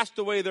apart and cast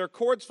away their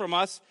cords from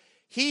us.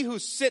 He who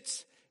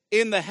sits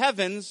in the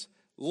heavens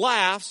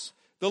laughs.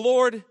 The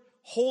Lord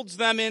holds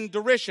them in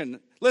derision.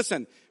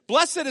 Listen,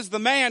 blessed is the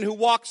man who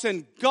walks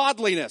in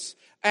godliness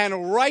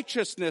and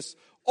righteousness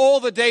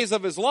all the days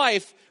of his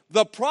life.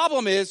 The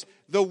problem is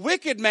the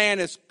wicked man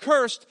is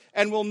cursed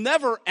and will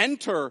never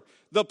enter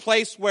the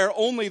place where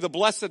only the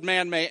blessed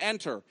man may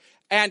enter.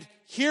 And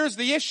here's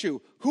the issue.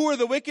 Who are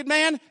the wicked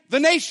man? The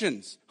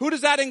nations. Who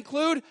does that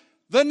include?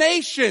 The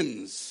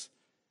nations.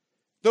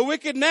 The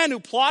wicked men who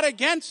plot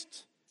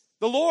against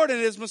the Lord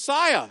and his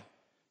Messiah.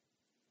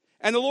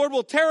 And the Lord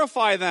will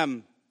terrify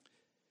them.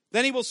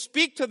 Then he will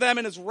speak to them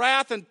in his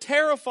wrath and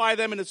terrify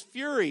them in his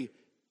fury.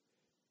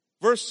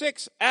 Verse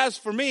 6, as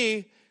for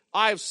me,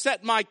 I have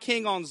set my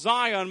king on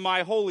Zion,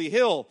 my holy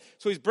hill.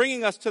 So he's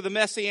bringing us to the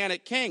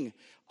Messianic king.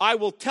 I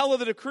will tell of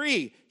the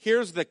decree.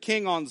 Here's the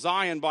king on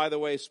Zion, by the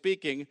way,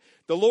 speaking.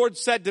 The Lord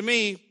said to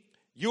me,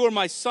 you are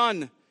my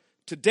son.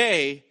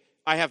 Today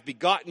I have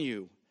begotten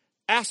you.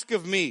 Ask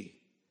of me,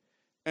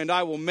 and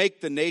I will make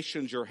the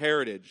nations your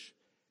heritage,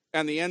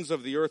 and the ends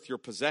of the earth your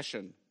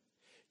possession.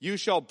 You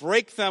shall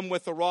break them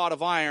with a rod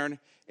of iron,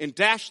 and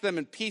dash them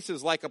in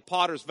pieces like a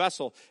potter's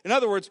vessel. In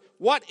other words,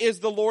 what is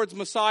the Lord's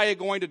Messiah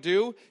going to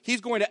do? He's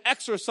going to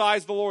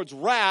exercise the Lord's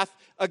wrath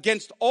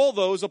against all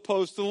those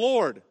opposed to the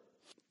Lord.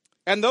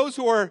 And those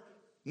who are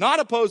not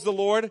opposed to the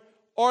Lord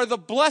are the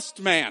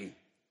blessed man,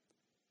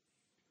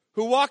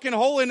 who walk in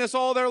holiness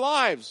all their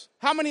lives.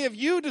 How many of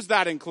you does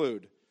that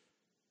include?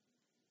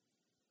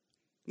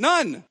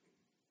 None.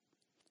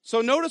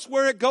 So notice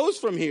where it goes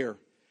from here.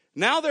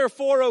 Now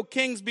therefore, O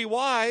kings, be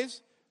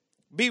wise.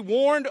 Be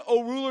warned,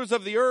 O rulers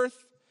of the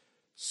earth.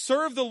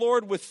 Serve the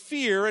Lord with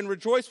fear and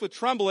rejoice with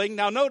trembling.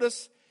 Now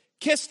notice,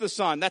 kiss the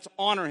Son. That's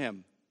honor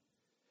him.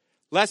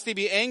 Lest he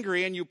be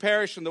angry and you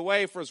perish in the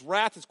way, for his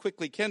wrath is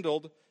quickly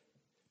kindled.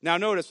 Now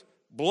notice,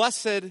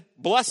 blessed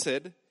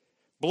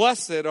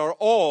are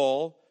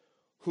all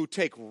who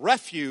take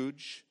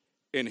refuge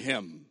in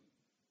him.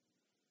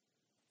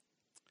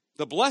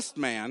 The blessed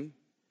man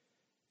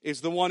is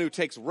the one who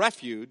takes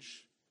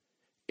refuge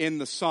in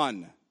the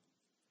Son,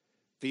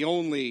 the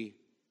only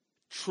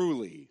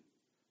truly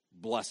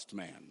blessed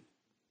man.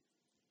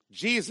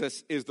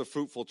 Jesus is the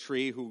fruitful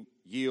tree who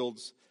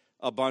yields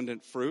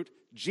abundant fruit.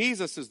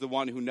 Jesus is the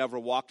one who never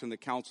walked in the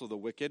counsel of the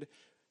wicked,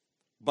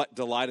 but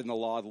delighted in the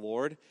law of the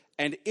Lord.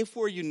 And if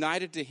we're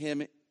united to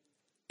him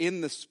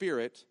in the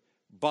Spirit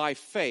by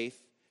faith,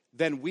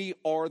 then we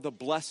are the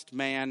blessed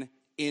man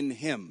in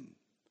him,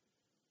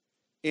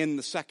 in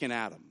the second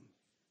Adam.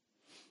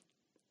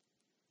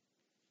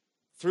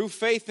 Through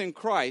faith in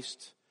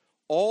Christ,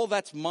 all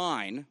that's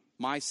mine,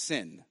 my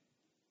sin.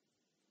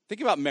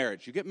 Think about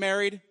marriage. You get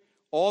married,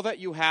 all that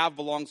you have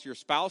belongs to your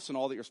spouse, and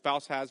all that your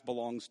spouse has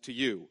belongs to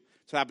you.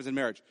 So it happens in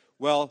marriage.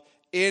 Well,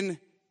 in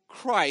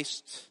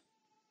Christ,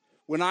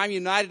 when I'm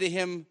united to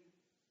him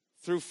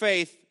through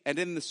faith and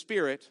in the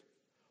Spirit,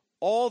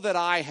 all that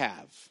I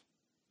have,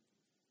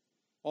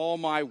 all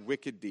my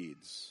wicked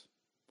deeds,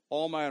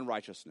 all my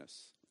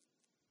unrighteousness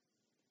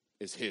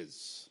is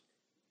his.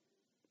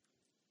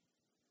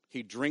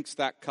 He drinks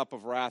that cup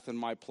of wrath in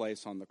my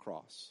place on the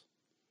cross.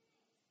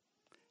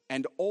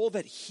 And all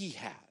that he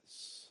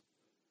has,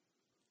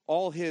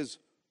 all his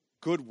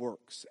good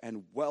works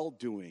and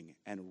well-doing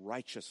and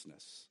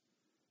righteousness,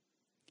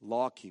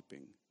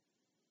 law-keeping,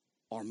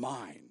 are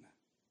mine.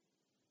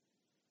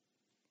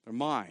 They're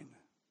mine.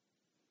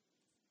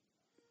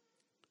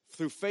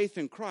 Through faith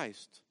in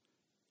Christ,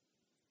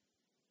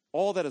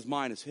 all that is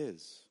mine is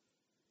his,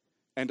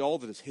 and all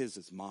that is his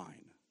is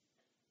mine.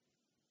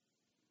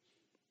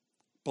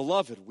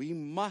 Beloved, we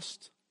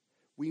must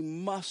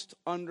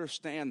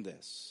understand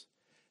this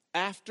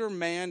after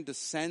man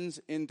descends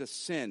into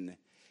sin,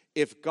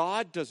 if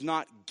God does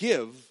not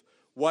give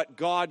what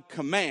God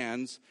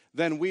commands,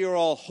 then we are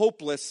all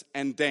hopeless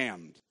and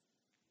damned.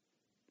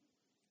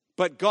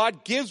 But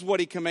God gives what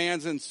he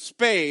commands in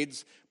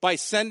spades by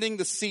sending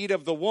the seed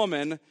of the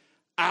woman,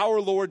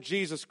 our Lord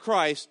Jesus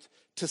Christ,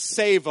 to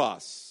save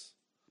us.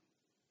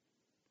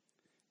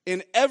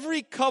 In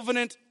every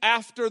covenant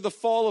after the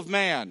fall of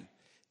man,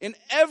 the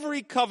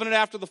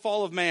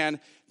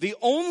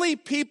only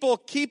people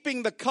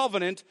keeping the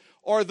covenant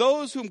are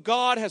those whom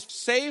God has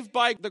saved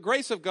by the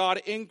grace of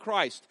God in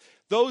Christ.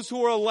 Those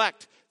who are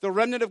elect, the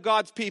remnant of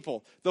God's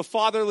people. The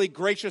Father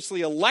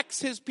graciously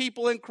elects his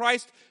people in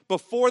Christ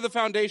before the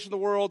foundation of the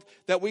world,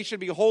 that we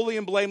should be holy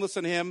and blameless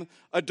in him,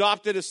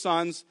 adopted as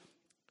sons,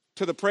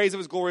 to the praise of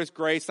his glorious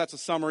grace. That's a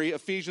summary,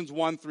 Ephesians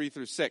 1,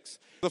 3-6.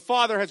 The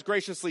Father has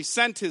graciously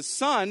sent his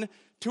Son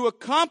to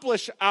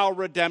accomplish our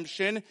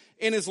redemption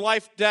in his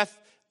life, death,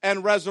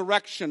 and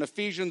resurrection,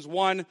 Ephesians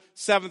 1,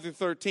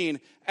 7-13.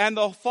 And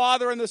the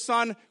Father and the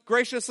Son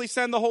graciously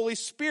send the Holy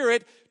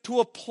Spirit to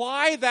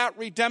apply that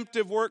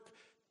redemptive work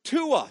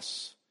to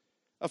us,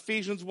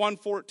 Ephesians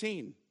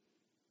 1:14.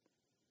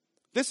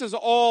 This is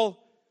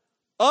all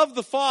of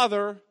the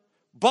Father,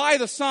 by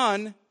the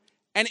Son,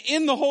 and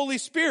in the Holy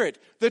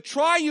Spirit. The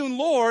triune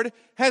Lord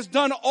has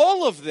done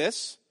all of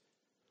this.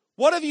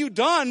 What have you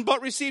done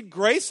but received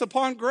grace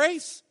upon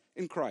grace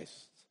in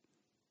Christ?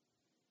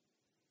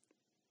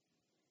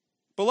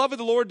 Beloved,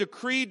 the Lord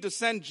decreed to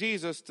send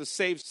Jesus to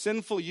save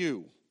sinful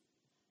you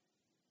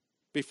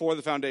before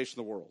the foundation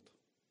of the world.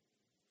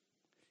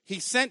 He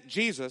sent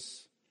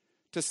Jesus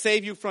to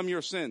save you from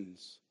your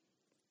sins.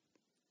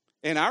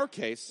 In our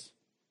case,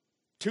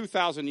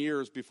 2,000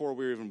 years before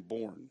we were even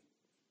born.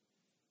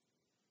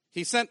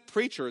 He sent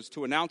preachers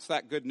to announce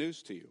that good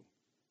news to you.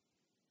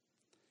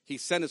 He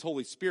sent his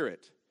Holy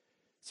Spirit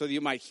so that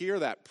you might hear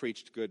that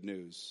preached good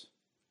news.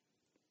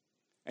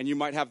 And you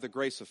might have the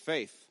grace of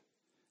faith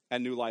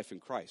and new life in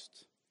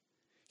Christ.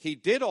 He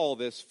did all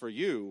this for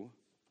you,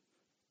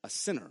 a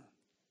sinner.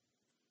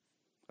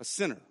 A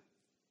sinner.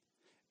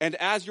 And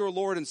as your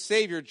Lord and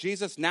Savior,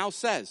 Jesus now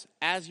says,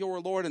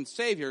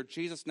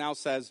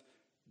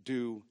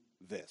 do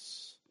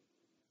this.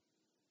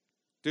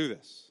 Do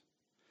this.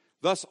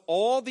 Thus,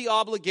 all the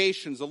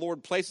obligations the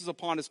Lord places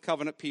upon his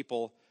covenant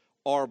people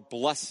are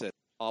blessed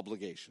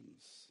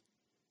obligations.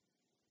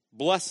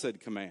 Blessed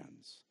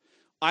commands.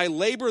 I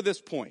labor this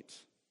point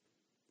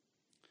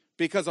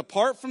because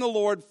apart from the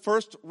Lord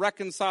first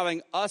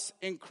reconciling us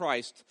in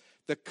Christ,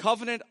 the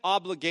covenant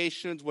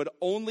obligations would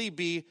only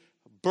be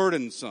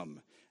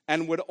burdensome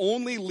and would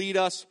only lead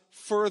us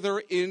further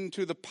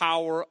into the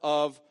power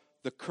of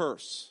the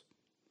curse.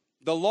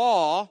 The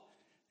law,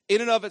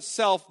 in and of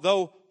itself,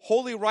 though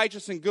holy,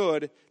 righteous, and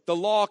good, the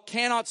law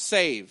cannot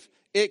save.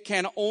 It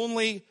can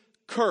only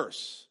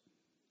curse.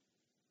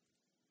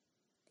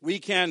 We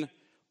can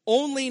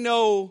only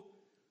know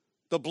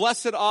the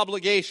blessed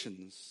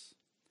obligations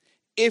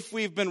if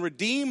we've been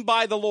redeemed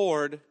by the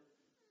Lord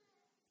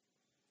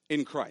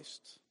in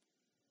Christ.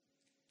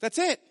 That's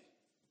it.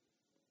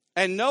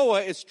 And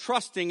Noah is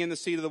trusting in the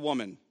seed of the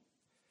woman.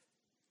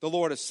 The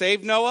Lord has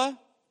saved Noah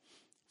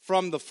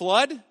from the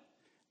flood,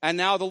 and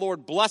now the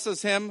Lord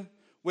blesses him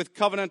with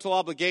covenantal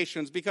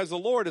obligations because the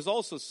Lord is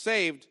also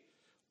saved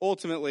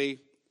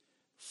ultimately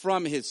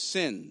from his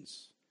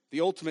sins.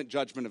 The ultimate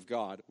judgment of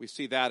God. We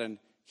see that in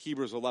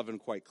Hebrews 11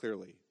 quite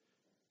clearly.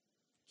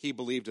 He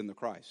believed in the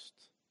Christ.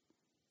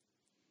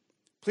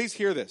 Please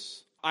hear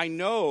this. I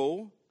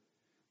know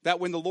that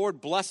when the Lord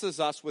blesses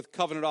us with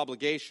covenant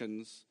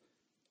obligations,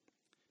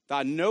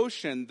 the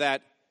notion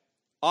that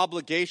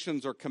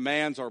obligations or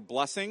commands are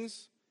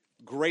blessings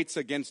grates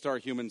against our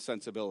human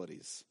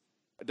sensibilities,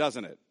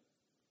 doesn't it?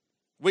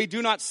 We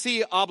do not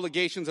see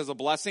obligations as a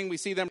blessing. We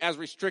see them as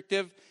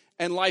restrictive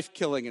and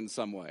life-killing in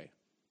some way.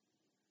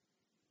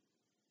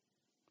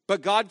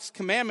 But God's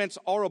commandments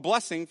are a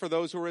blessing for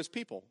those who are his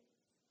people.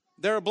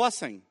 They're a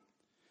blessing.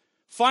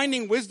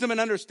 Finding wisdom and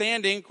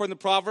understanding, according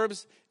to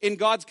Proverbs, in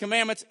God's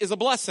commandments is a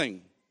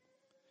blessing.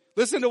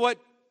 Listen to what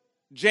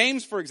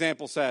James, for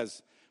example,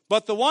 says.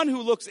 But the one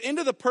who looks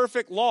into the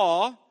perfect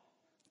law,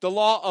 the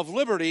law of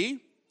liberty,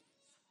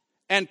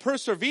 and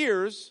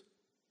perseveres,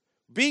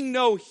 being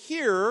no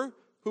hearer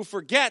who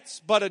forgets,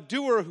 but a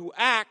doer who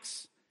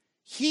acts,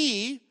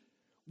 he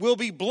will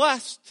be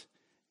blessed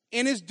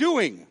in his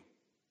doing.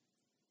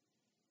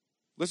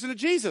 Listen to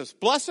Jesus.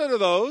 Blessed are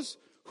those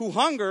who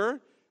hunger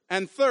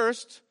and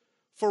thirst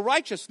for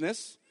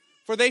righteousness,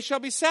 for they shall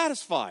be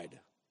satisfied.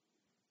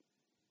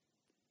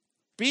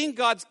 Being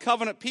God's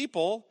covenant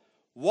people,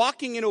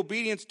 walking in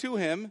obedience to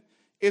him,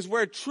 is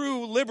where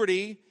true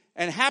liberty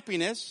and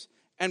happiness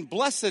and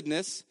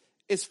blessedness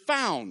is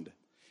found.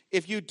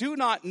 If you do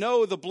not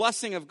know the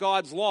blessing of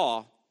God's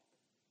law,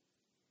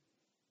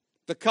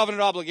 the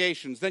covenant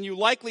obligations, then you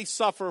likely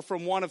suffer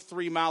from one of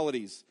three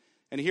maladies.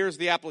 And here's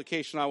the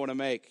application I want to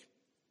make.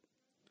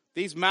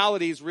 These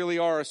maladies really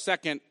are a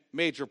second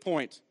major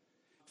point.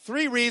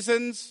 3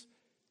 reasons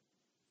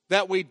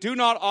that we do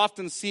not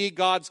often see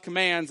God's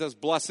commands as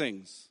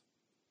blessings.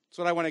 That's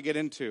what I want to get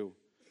into.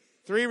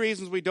 3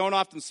 reasons we don't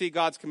often see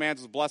God's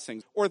commands as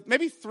blessings. Or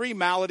maybe 3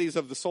 maladies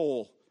of the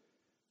soul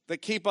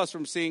that keep us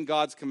from seeing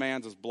God's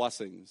commands as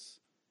blessings.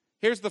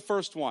 Here's the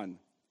first one.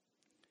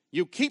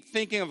 You keep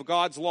thinking of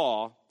God's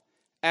law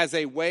as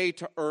a way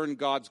to earn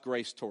God's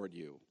grace toward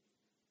you.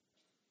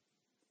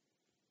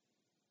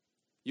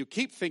 You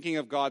keep thinking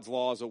of God's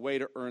law as a way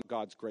to earn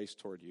God's grace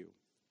toward you.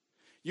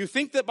 You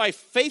think that by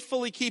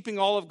faithfully keeping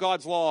all of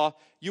God's law,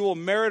 you will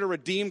merit a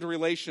redeemed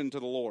relation to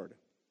the Lord.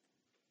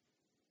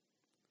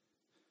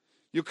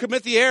 You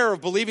commit the error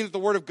of believing that the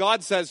Word of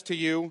God says to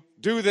you,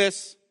 do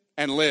this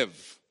and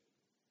live.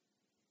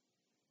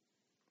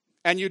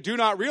 And you do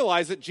not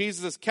realize that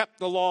Jesus has kept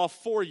the law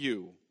for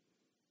you.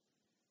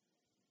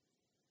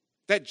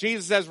 That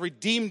Jesus has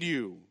redeemed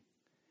you.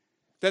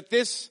 That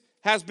this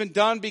has been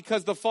done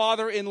because the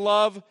Father in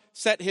love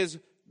set His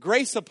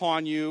grace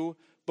upon you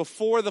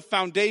before the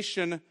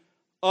foundation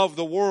of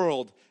the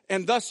world.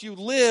 And thus you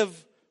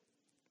live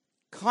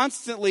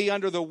constantly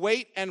under the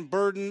weight and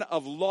burden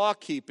of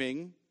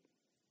law-keeping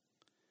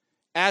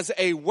as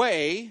a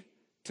way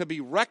to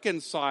be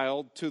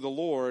reconciled to the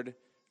Lord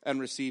and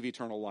receive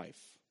eternal life.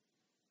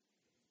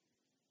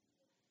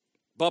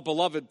 But,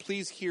 beloved,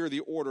 please hear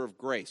the order of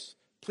grace.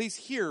 Please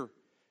hear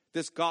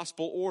this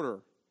gospel order.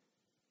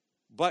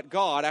 But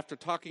God, after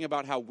talking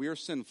about how we're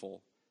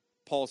sinful,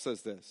 Paul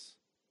says this.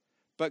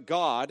 But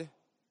God,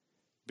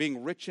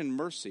 being rich in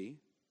mercy,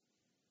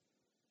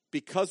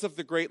 because of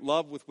the great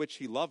love with which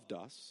He loved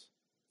us,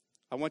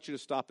 I want you to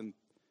stop and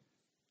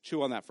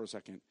chew on that for a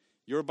second.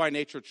 You're by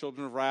nature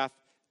children of wrath,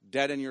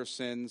 dead in your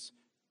sins,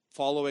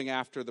 following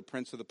after the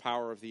prince of the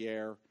power of the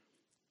air,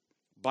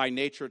 by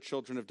nature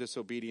children of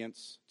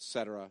disobedience,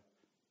 etc.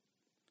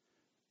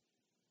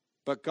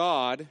 But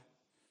God,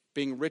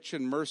 being rich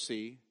in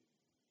mercy,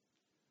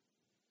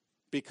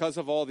 because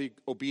of all the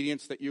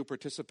obedience that you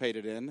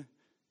participated in,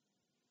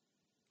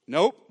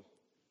 nope.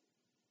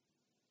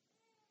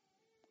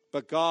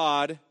 But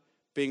God,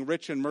 being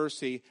rich in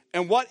mercy,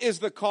 and what is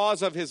the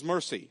cause of His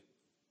mercy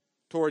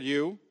toward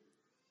you?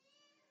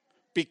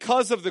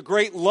 Because of the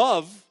great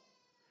love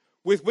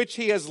with which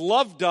He has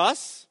loved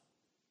us,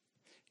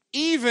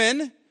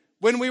 even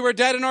when we were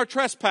dead in our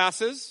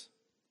trespasses,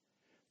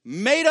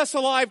 made us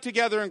alive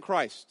together in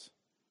Christ.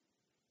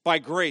 By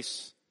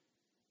grace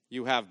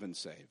you have been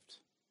saved.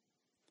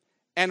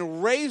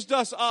 And raised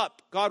us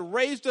up, God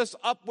raised us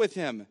up with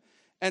Him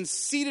and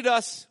seated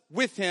us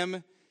with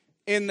Him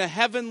in the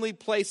heavenly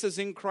places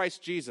in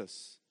Christ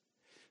Jesus,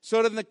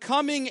 so that in the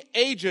coming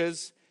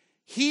ages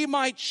He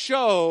might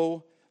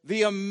show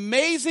the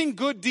amazing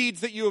good deeds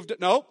that you have done.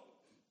 No.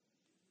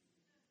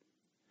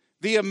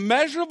 The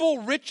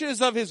immeasurable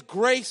riches of His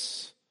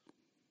grace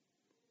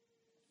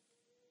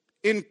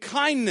in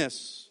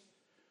kindness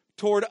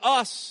toward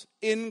us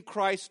in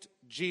Christ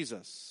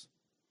Jesus.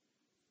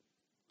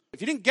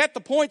 If you didn't get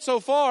the point so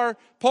far,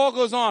 Paul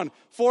goes on.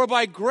 For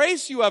by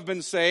grace you have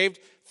been saved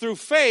through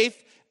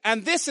faith,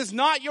 and this is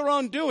not your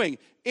own doing.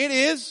 It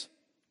is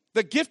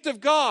the gift of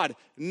God,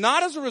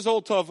 not as a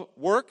result of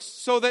works,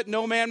 so that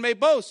no man may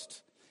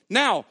boast.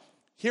 Now,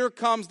 here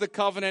comes the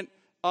covenant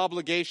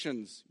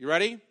obligations. You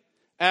ready?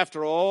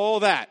 After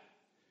all that,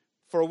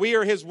 for we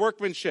are His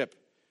workmanship,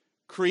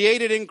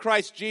 created in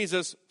Christ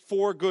Jesus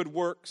for good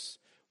works,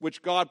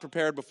 which God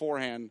prepared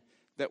beforehand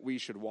that we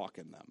should walk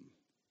in them.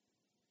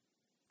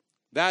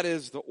 That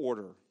is the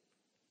order.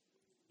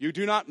 You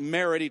do not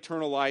merit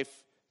eternal life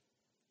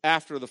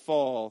after the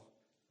fall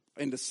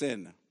into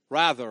sin.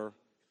 Rather,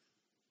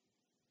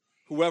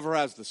 whoever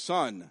has the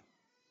Son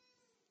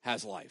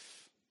has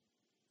life.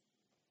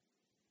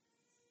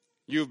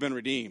 You've been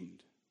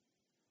redeemed.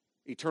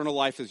 Eternal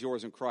life is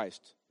yours in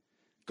Christ.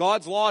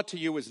 God's law to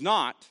you is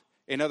not,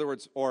 in other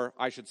words, or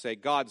I should say,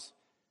 God's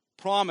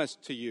promise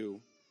to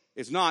you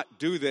is not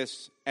do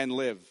this and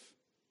live.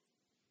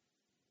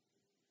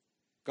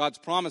 God's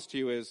promise to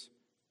you is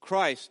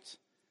Christ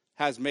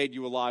has made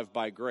you alive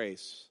by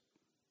grace.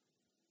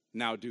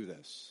 Now do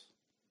this.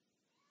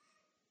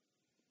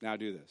 Now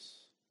do this.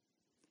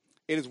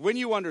 It is when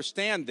you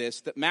understand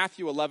this that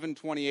Matthew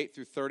 11:28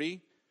 through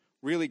 30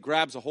 really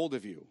grabs a hold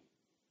of you.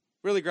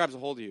 Really grabs a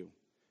hold of you.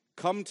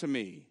 Come to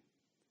me,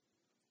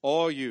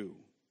 all you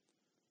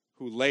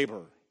who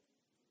labor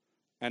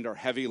and are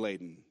heavy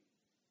laden,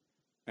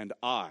 and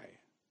I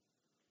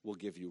will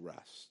give you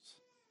rest.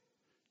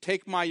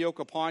 Take my yoke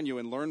upon you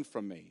and learn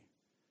from me,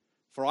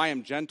 for I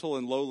am gentle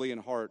and lowly in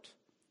heart,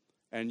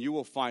 and you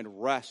will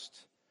find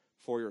rest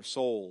for your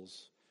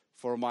souls.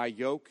 For my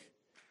yoke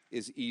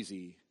is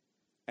easy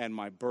and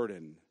my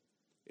burden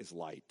is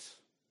light.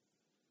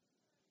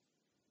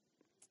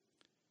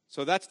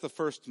 So that's the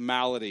first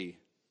malady.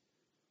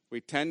 We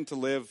tend to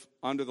live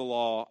under the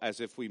law as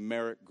if we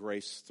merit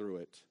grace through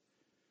it.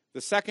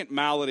 The second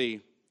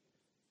malady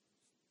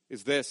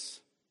is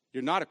this: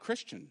 you're not a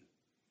Christian.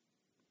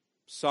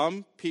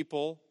 Some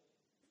people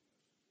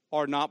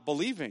are not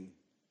believing,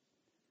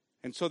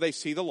 and so they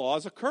see the law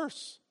as a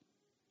curse.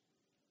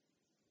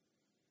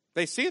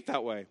 They see it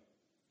that way.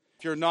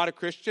 If you're not a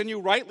Christian, you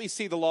rightly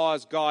see the law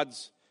as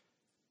God's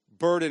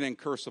burden and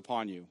curse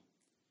upon you.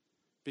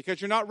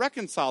 because you're not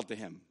reconciled to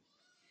him.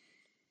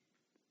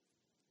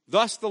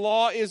 Thus, the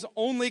law is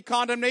only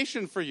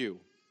condemnation for you.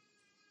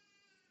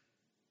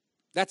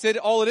 That's it,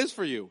 all it is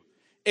for you.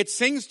 It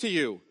sings to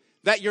you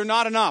that you're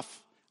not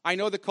enough. I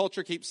know the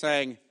culture keeps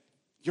saying,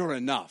 you're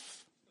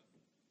enough.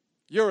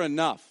 You're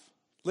enough.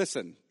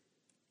 Listen,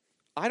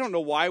 I don't know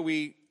why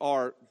we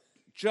are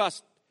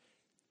just,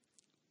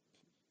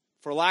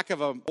 for lack of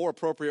a more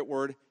appropriate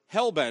word,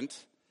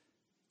 hell-bent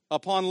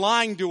upon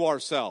lying to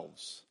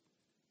ourselves.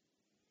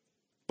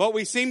 But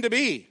we seem to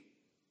be.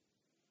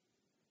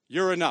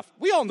 You're enough.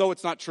 We all know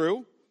it's not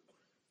true.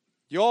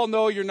 You all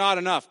know you're not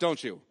enough,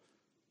 don't you?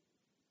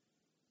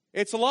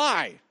 It's a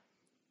lie.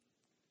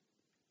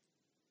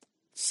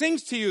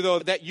 Sings to you, though,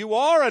 that you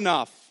are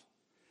enough.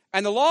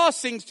 And the law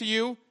sings to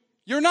you,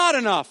 you're not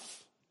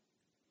enough.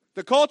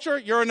 The culture,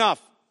 you're enough.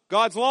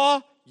 God's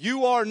law,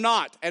 you are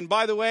not. And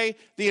by the way,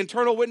 the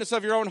internal witness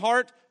of your own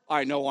heart,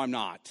 I know I'm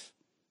not.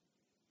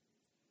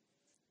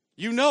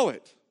 You know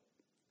it.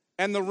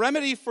 And the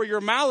remedy for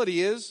your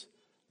malady is,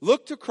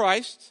 look to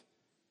Christ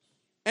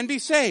and be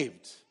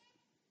saved.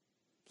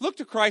 Look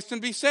to Christ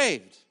and be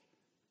saved.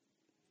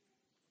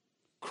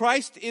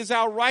 Christ is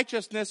our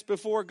righteousness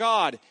before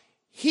God.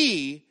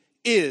 He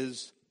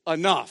is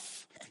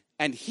enough.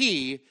 And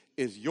he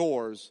is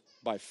yours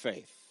by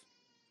faith.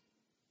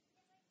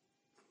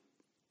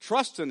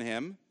 Trust in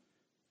him.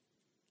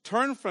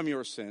 Turn from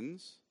your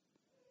sins.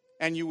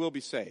 And you will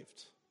be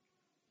saved.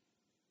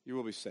 You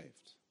will be saved.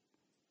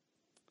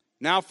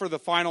 Now for the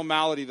final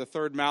malady, the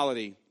third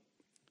malady.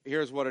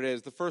 Here's what it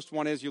is. The first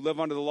one is you live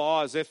under the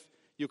law as if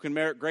you can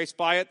merit grace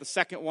by it. The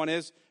second one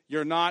is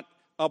you're not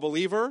a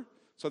believer.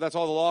 So that's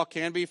all the law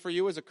can be for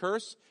you is a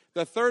curse.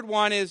 The third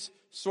one is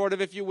sort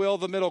of, if you will,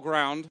 the middle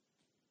ground.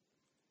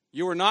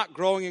 You are not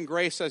growing in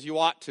grace as you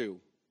ought to.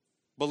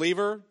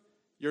 Believer,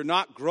 you're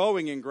not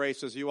growing in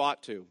grace as you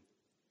ought to.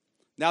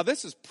 Now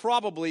this is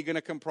probably going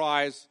to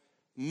comprise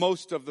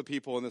most of the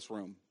people in this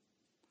room.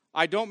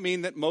 I don't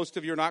mean that most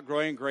of you are not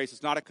growing in grace.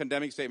 It's not a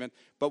condemning statement.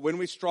 But when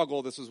we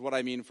struggle, this is what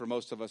I mean for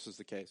most of us is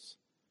the case.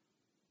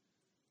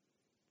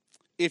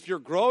 If you're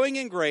growing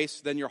in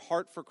grace, then your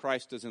heart for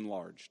Christ is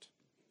enlarged.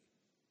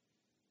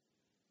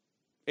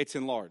 It's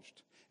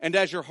enlarged. And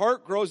as your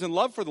heart grows in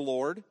love for the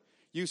Lord,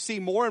 you see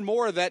more and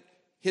more that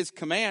his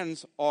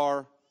commands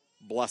are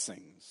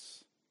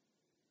blessings.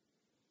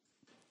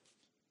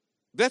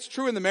 That's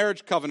true in the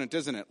marriage covenant,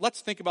 isn't it? Let's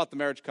think about the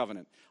marriage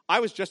covenant. I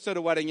was just at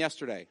a wedding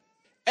yesterday.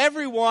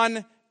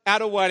 Everyone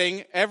at a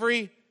wedding,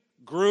 every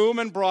groom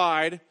and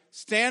bride,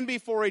 stand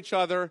before each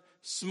other,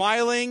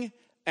 smiling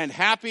and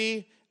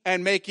happy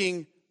and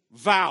making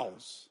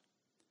vows.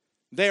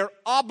 They're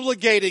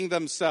obligating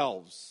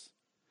themselves.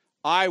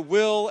 I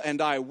will,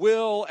 and I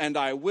will, and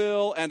I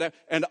will,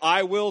 and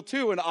I will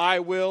too, and I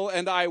will,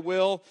 and I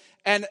will.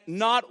 And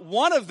not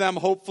one of them,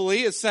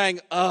 hopefully, is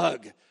saying,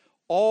 ugh,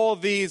 all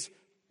these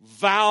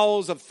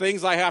vows of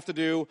things I have to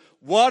do.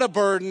 What a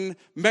burden.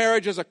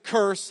 Marriage is a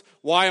curse.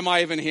 Why am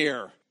I even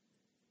here?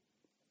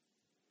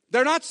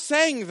 They're not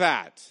saying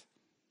that.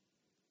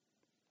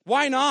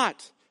 Why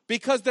not?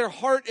 Because their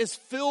heart is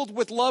filled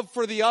with love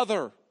for the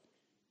other.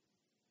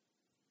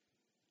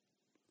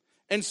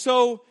 And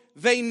so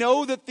they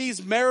know that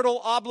these marital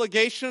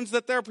obligations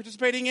that they're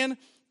participating in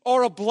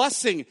are a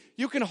blessing.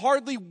 You can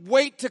hardly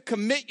wait to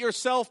commit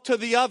yourself to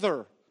the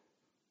other.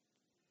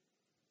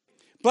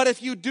 But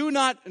if you do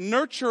not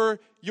nurture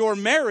your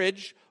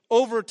marriage,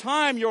 over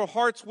time your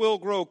hearts will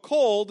grow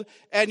cold,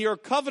 and your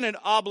covenant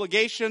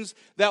obligations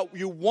that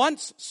you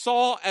once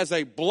saw as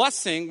a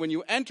blessing when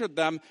you entered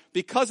them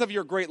because of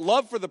your great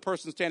love for the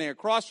person standing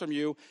across from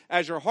you,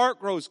 as your heart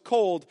grows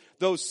cold,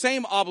 those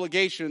same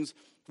obligations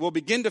will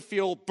begin to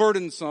feel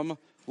burdensome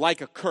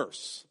like a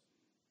curse.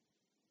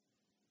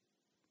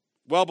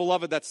 Well,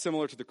 beloved, that's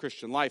similar to the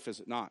Christian life, is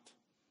it not?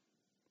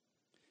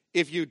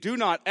 If you do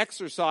not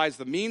exercise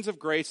the means of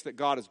grace that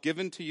God has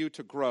given to you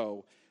to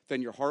grow,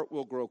 then your heart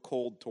will grow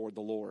cold toward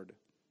the Lord.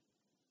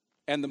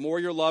 And the more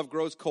your love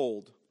grows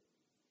cold,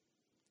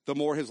 the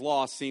more his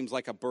law seems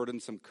like a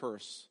burdensome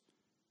curse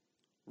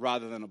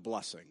rather than a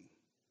blessing.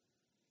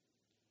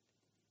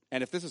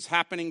 And if this is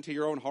happening to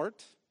your own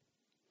heart,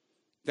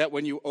 that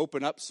when you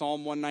open up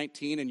Psalm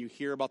 119 and you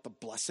hear about the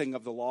blessing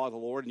of the law of the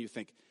Lord and you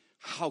think,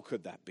 how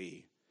could that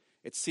be?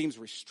 It seems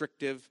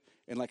restrictive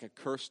and like a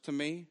curse to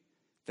me.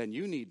 Then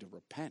you need to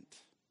repent.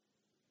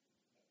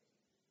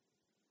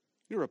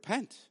 You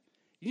repent.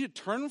 You need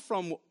to turn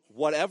from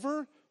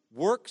whatever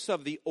works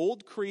of the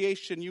old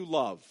creation you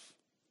love,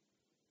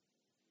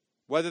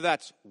 whether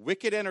that's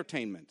wicked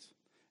entertainment.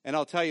 And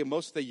I'll tell you,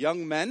 most of the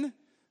young men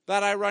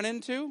that I run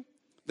into,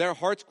 their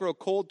hearts grow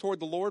cold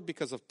toward the Lord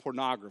because of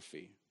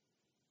pornography.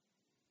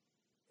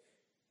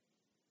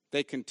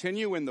 They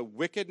continue in the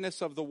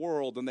wickedness of the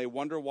world, and they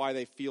wonder why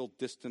they feel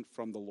distant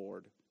from the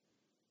Lord,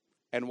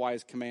 and why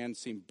his commands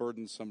seem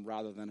burdensome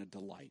rather than a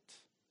delight.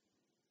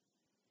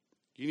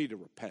 You need to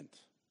repent.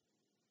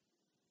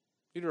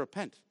 You need to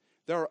repent.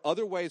 There are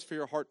other ways for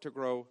your heart to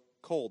grow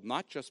cold,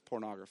 not just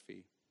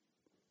pornography.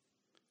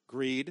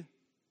 Greed,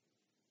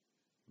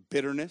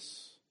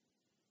 bitterness,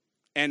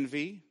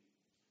 envy,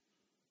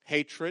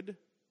 hatred,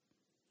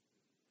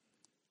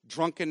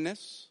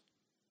 drunkenness,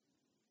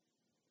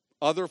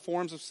 other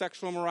forms of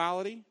sexual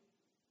immorality,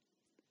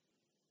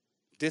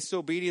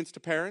 disobedience to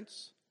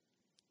parents.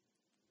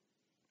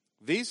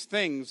 These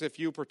things, if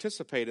you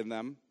participate in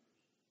them,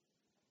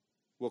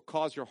 will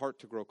cause your heart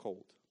to grow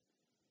cold.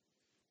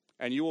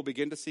 And you will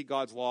begin to see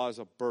God's law as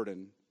a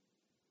burden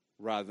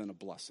rather than a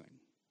blessing.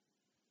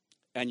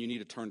 And you need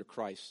to turn to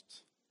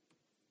Christ.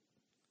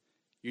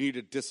 You need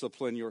to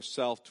discipline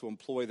yourself to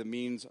employ the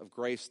means of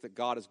grace that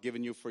God has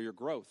given you for your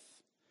growth.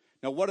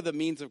 Now, what are the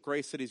means of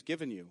grace that he's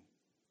given you?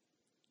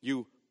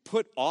 You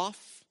put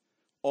off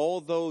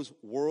all those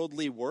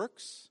worldly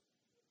works,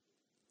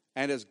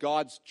 and as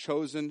God's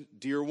chosen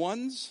dear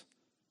ones,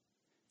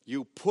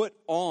 you put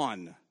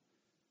on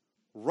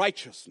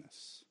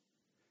righteousness.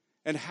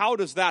 And how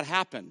does that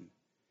happen?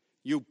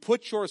 You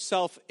put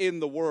yourself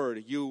in the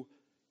Word. You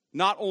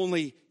not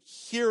only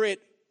hear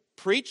it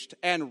preached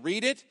and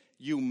read it,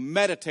 you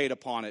meditate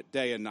upon it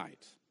day and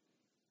night.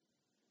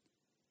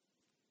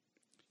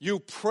 You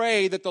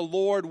pray that the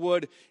Lord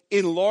would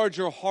enlarge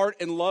your heart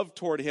and love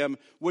toward him,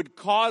 would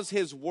cause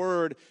his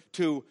word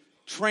to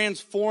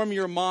transform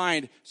your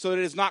mind so that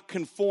it is not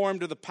conformed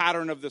to the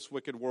pattern of this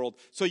wicked world,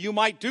 so you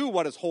might do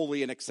what is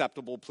holy and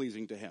acceptable,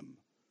 pleasing to him.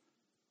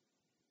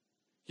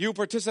 You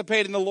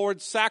participate in the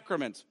Lord's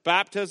sacraments,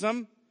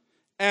 baptism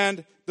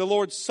and the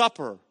Lord's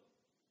Supper,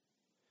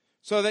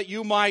 so that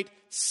you might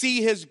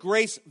see his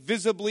grace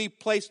visibly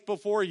placed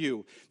before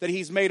you, that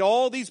he's made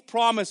all these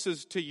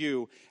promises to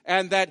you,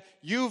 and that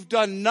you've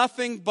done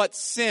nothing but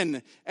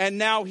sin, and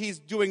now he's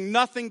doing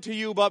nothing to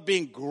you but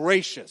being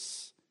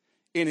gracious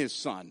in his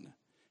Son,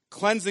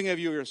 cleansing of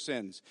you your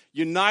sins,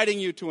 uniting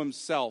you to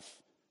himself,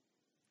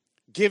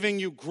 giving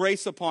you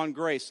grace upon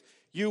grace.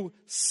 You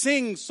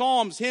sing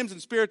psalms, hymns,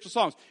 and spiritual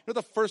songs. You know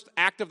what the first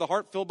act of the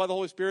heart filled by the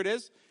Holy Spirit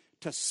is?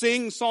 To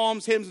sing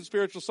psalms, hymns, and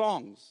spiritual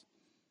songs.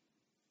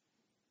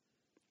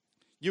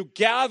 You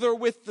gather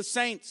with the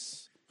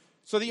saints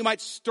so that you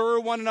might stir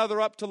one another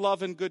up to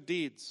love and good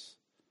deeds.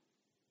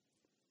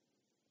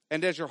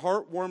 And as your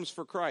heart warms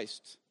for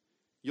Christ,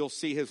 you'll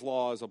see his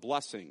law as a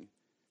blessing.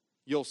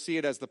 You'll see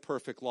it as the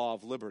perfect law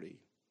of liberty.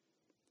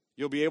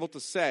 You'll be able to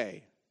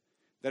say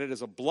that it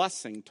is a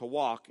blessing to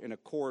walk in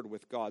accord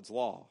with God's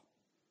law,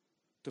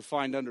 to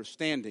find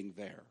understanding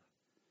there,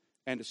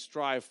 and to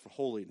strive for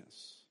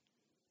holiness.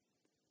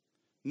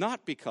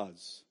 Not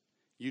because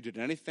you did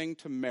anything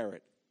to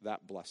merit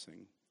that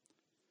blessing,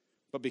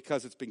 but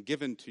because it's been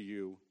given to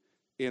you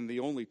in the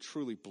only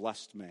truly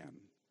blessed man,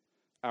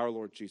 our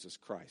Lord Jesus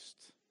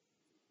Christ.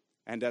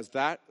 And as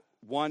that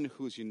one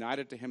who is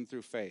united to him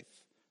through faith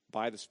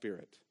by the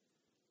Spirit,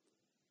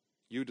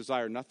 you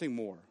desire nothing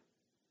more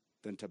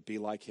than to be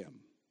like him.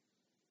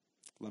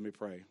 Let me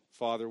pray.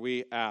 Father,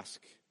 we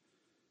ask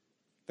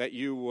that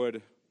you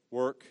would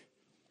work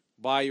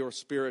by your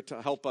Spirit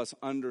to help us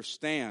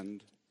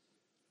understand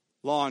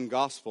law and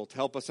gospel, to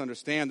help us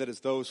understand that as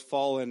those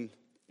fallen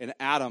in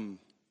Adam,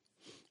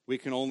 we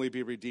can only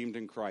be redeemed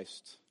in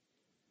Christ.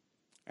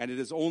 And it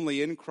is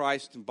only in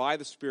Christ and by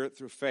the Spirit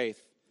through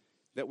faith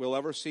that we'll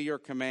ever see your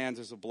commands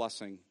as a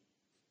blessing.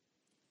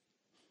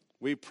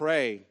 We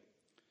pray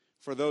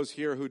for those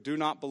here who do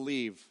not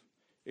believe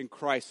in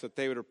Christ, that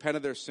they would repent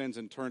of their sins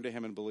and turn to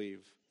him and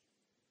believe.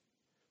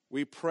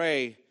 We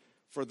pray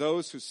for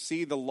those who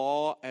see the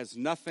law as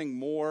nothing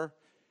more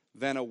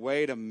than a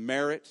way to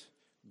merit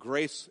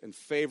grace and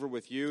favor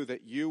with you,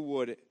 that you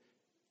would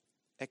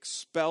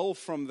expel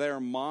from their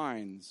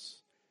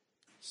minds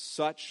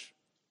such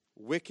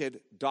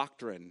wicked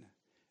doctrine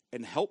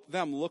and help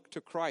them look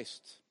to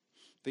Christ,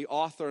 the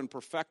author and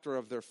perfecter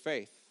of their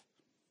faith,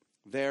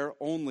 their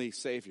only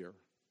Savior.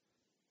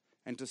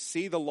 And to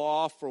see the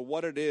law for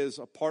what it is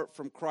apart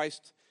from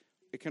Christ,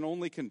 it can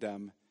only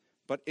condemn.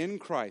 But in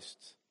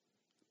Christ,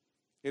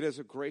 it is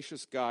a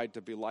gracious guide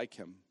to be like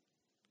him.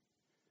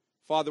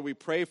 Father, we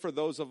pray for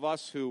those of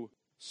us who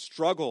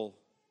struggle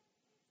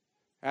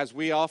as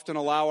we often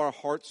allow our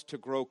hearts to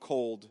grow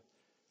cold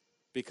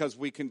because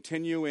we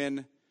continue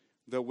in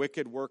the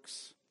wicked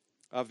works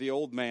of the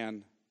old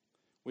man.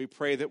 We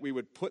pray that we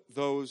would put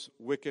those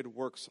wicked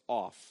works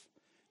off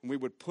and we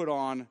would put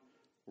on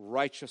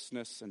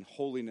righteousness and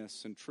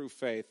holiness and true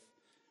faith.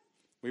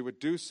 We would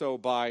do so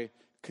by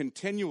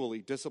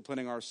continually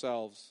disciplining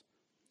ourselves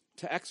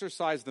to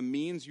exercise the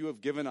means you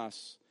have given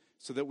us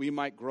so that we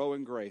might grow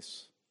in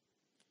grace.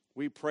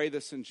 We pray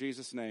this in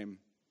Jesus' name.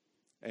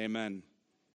 Amen.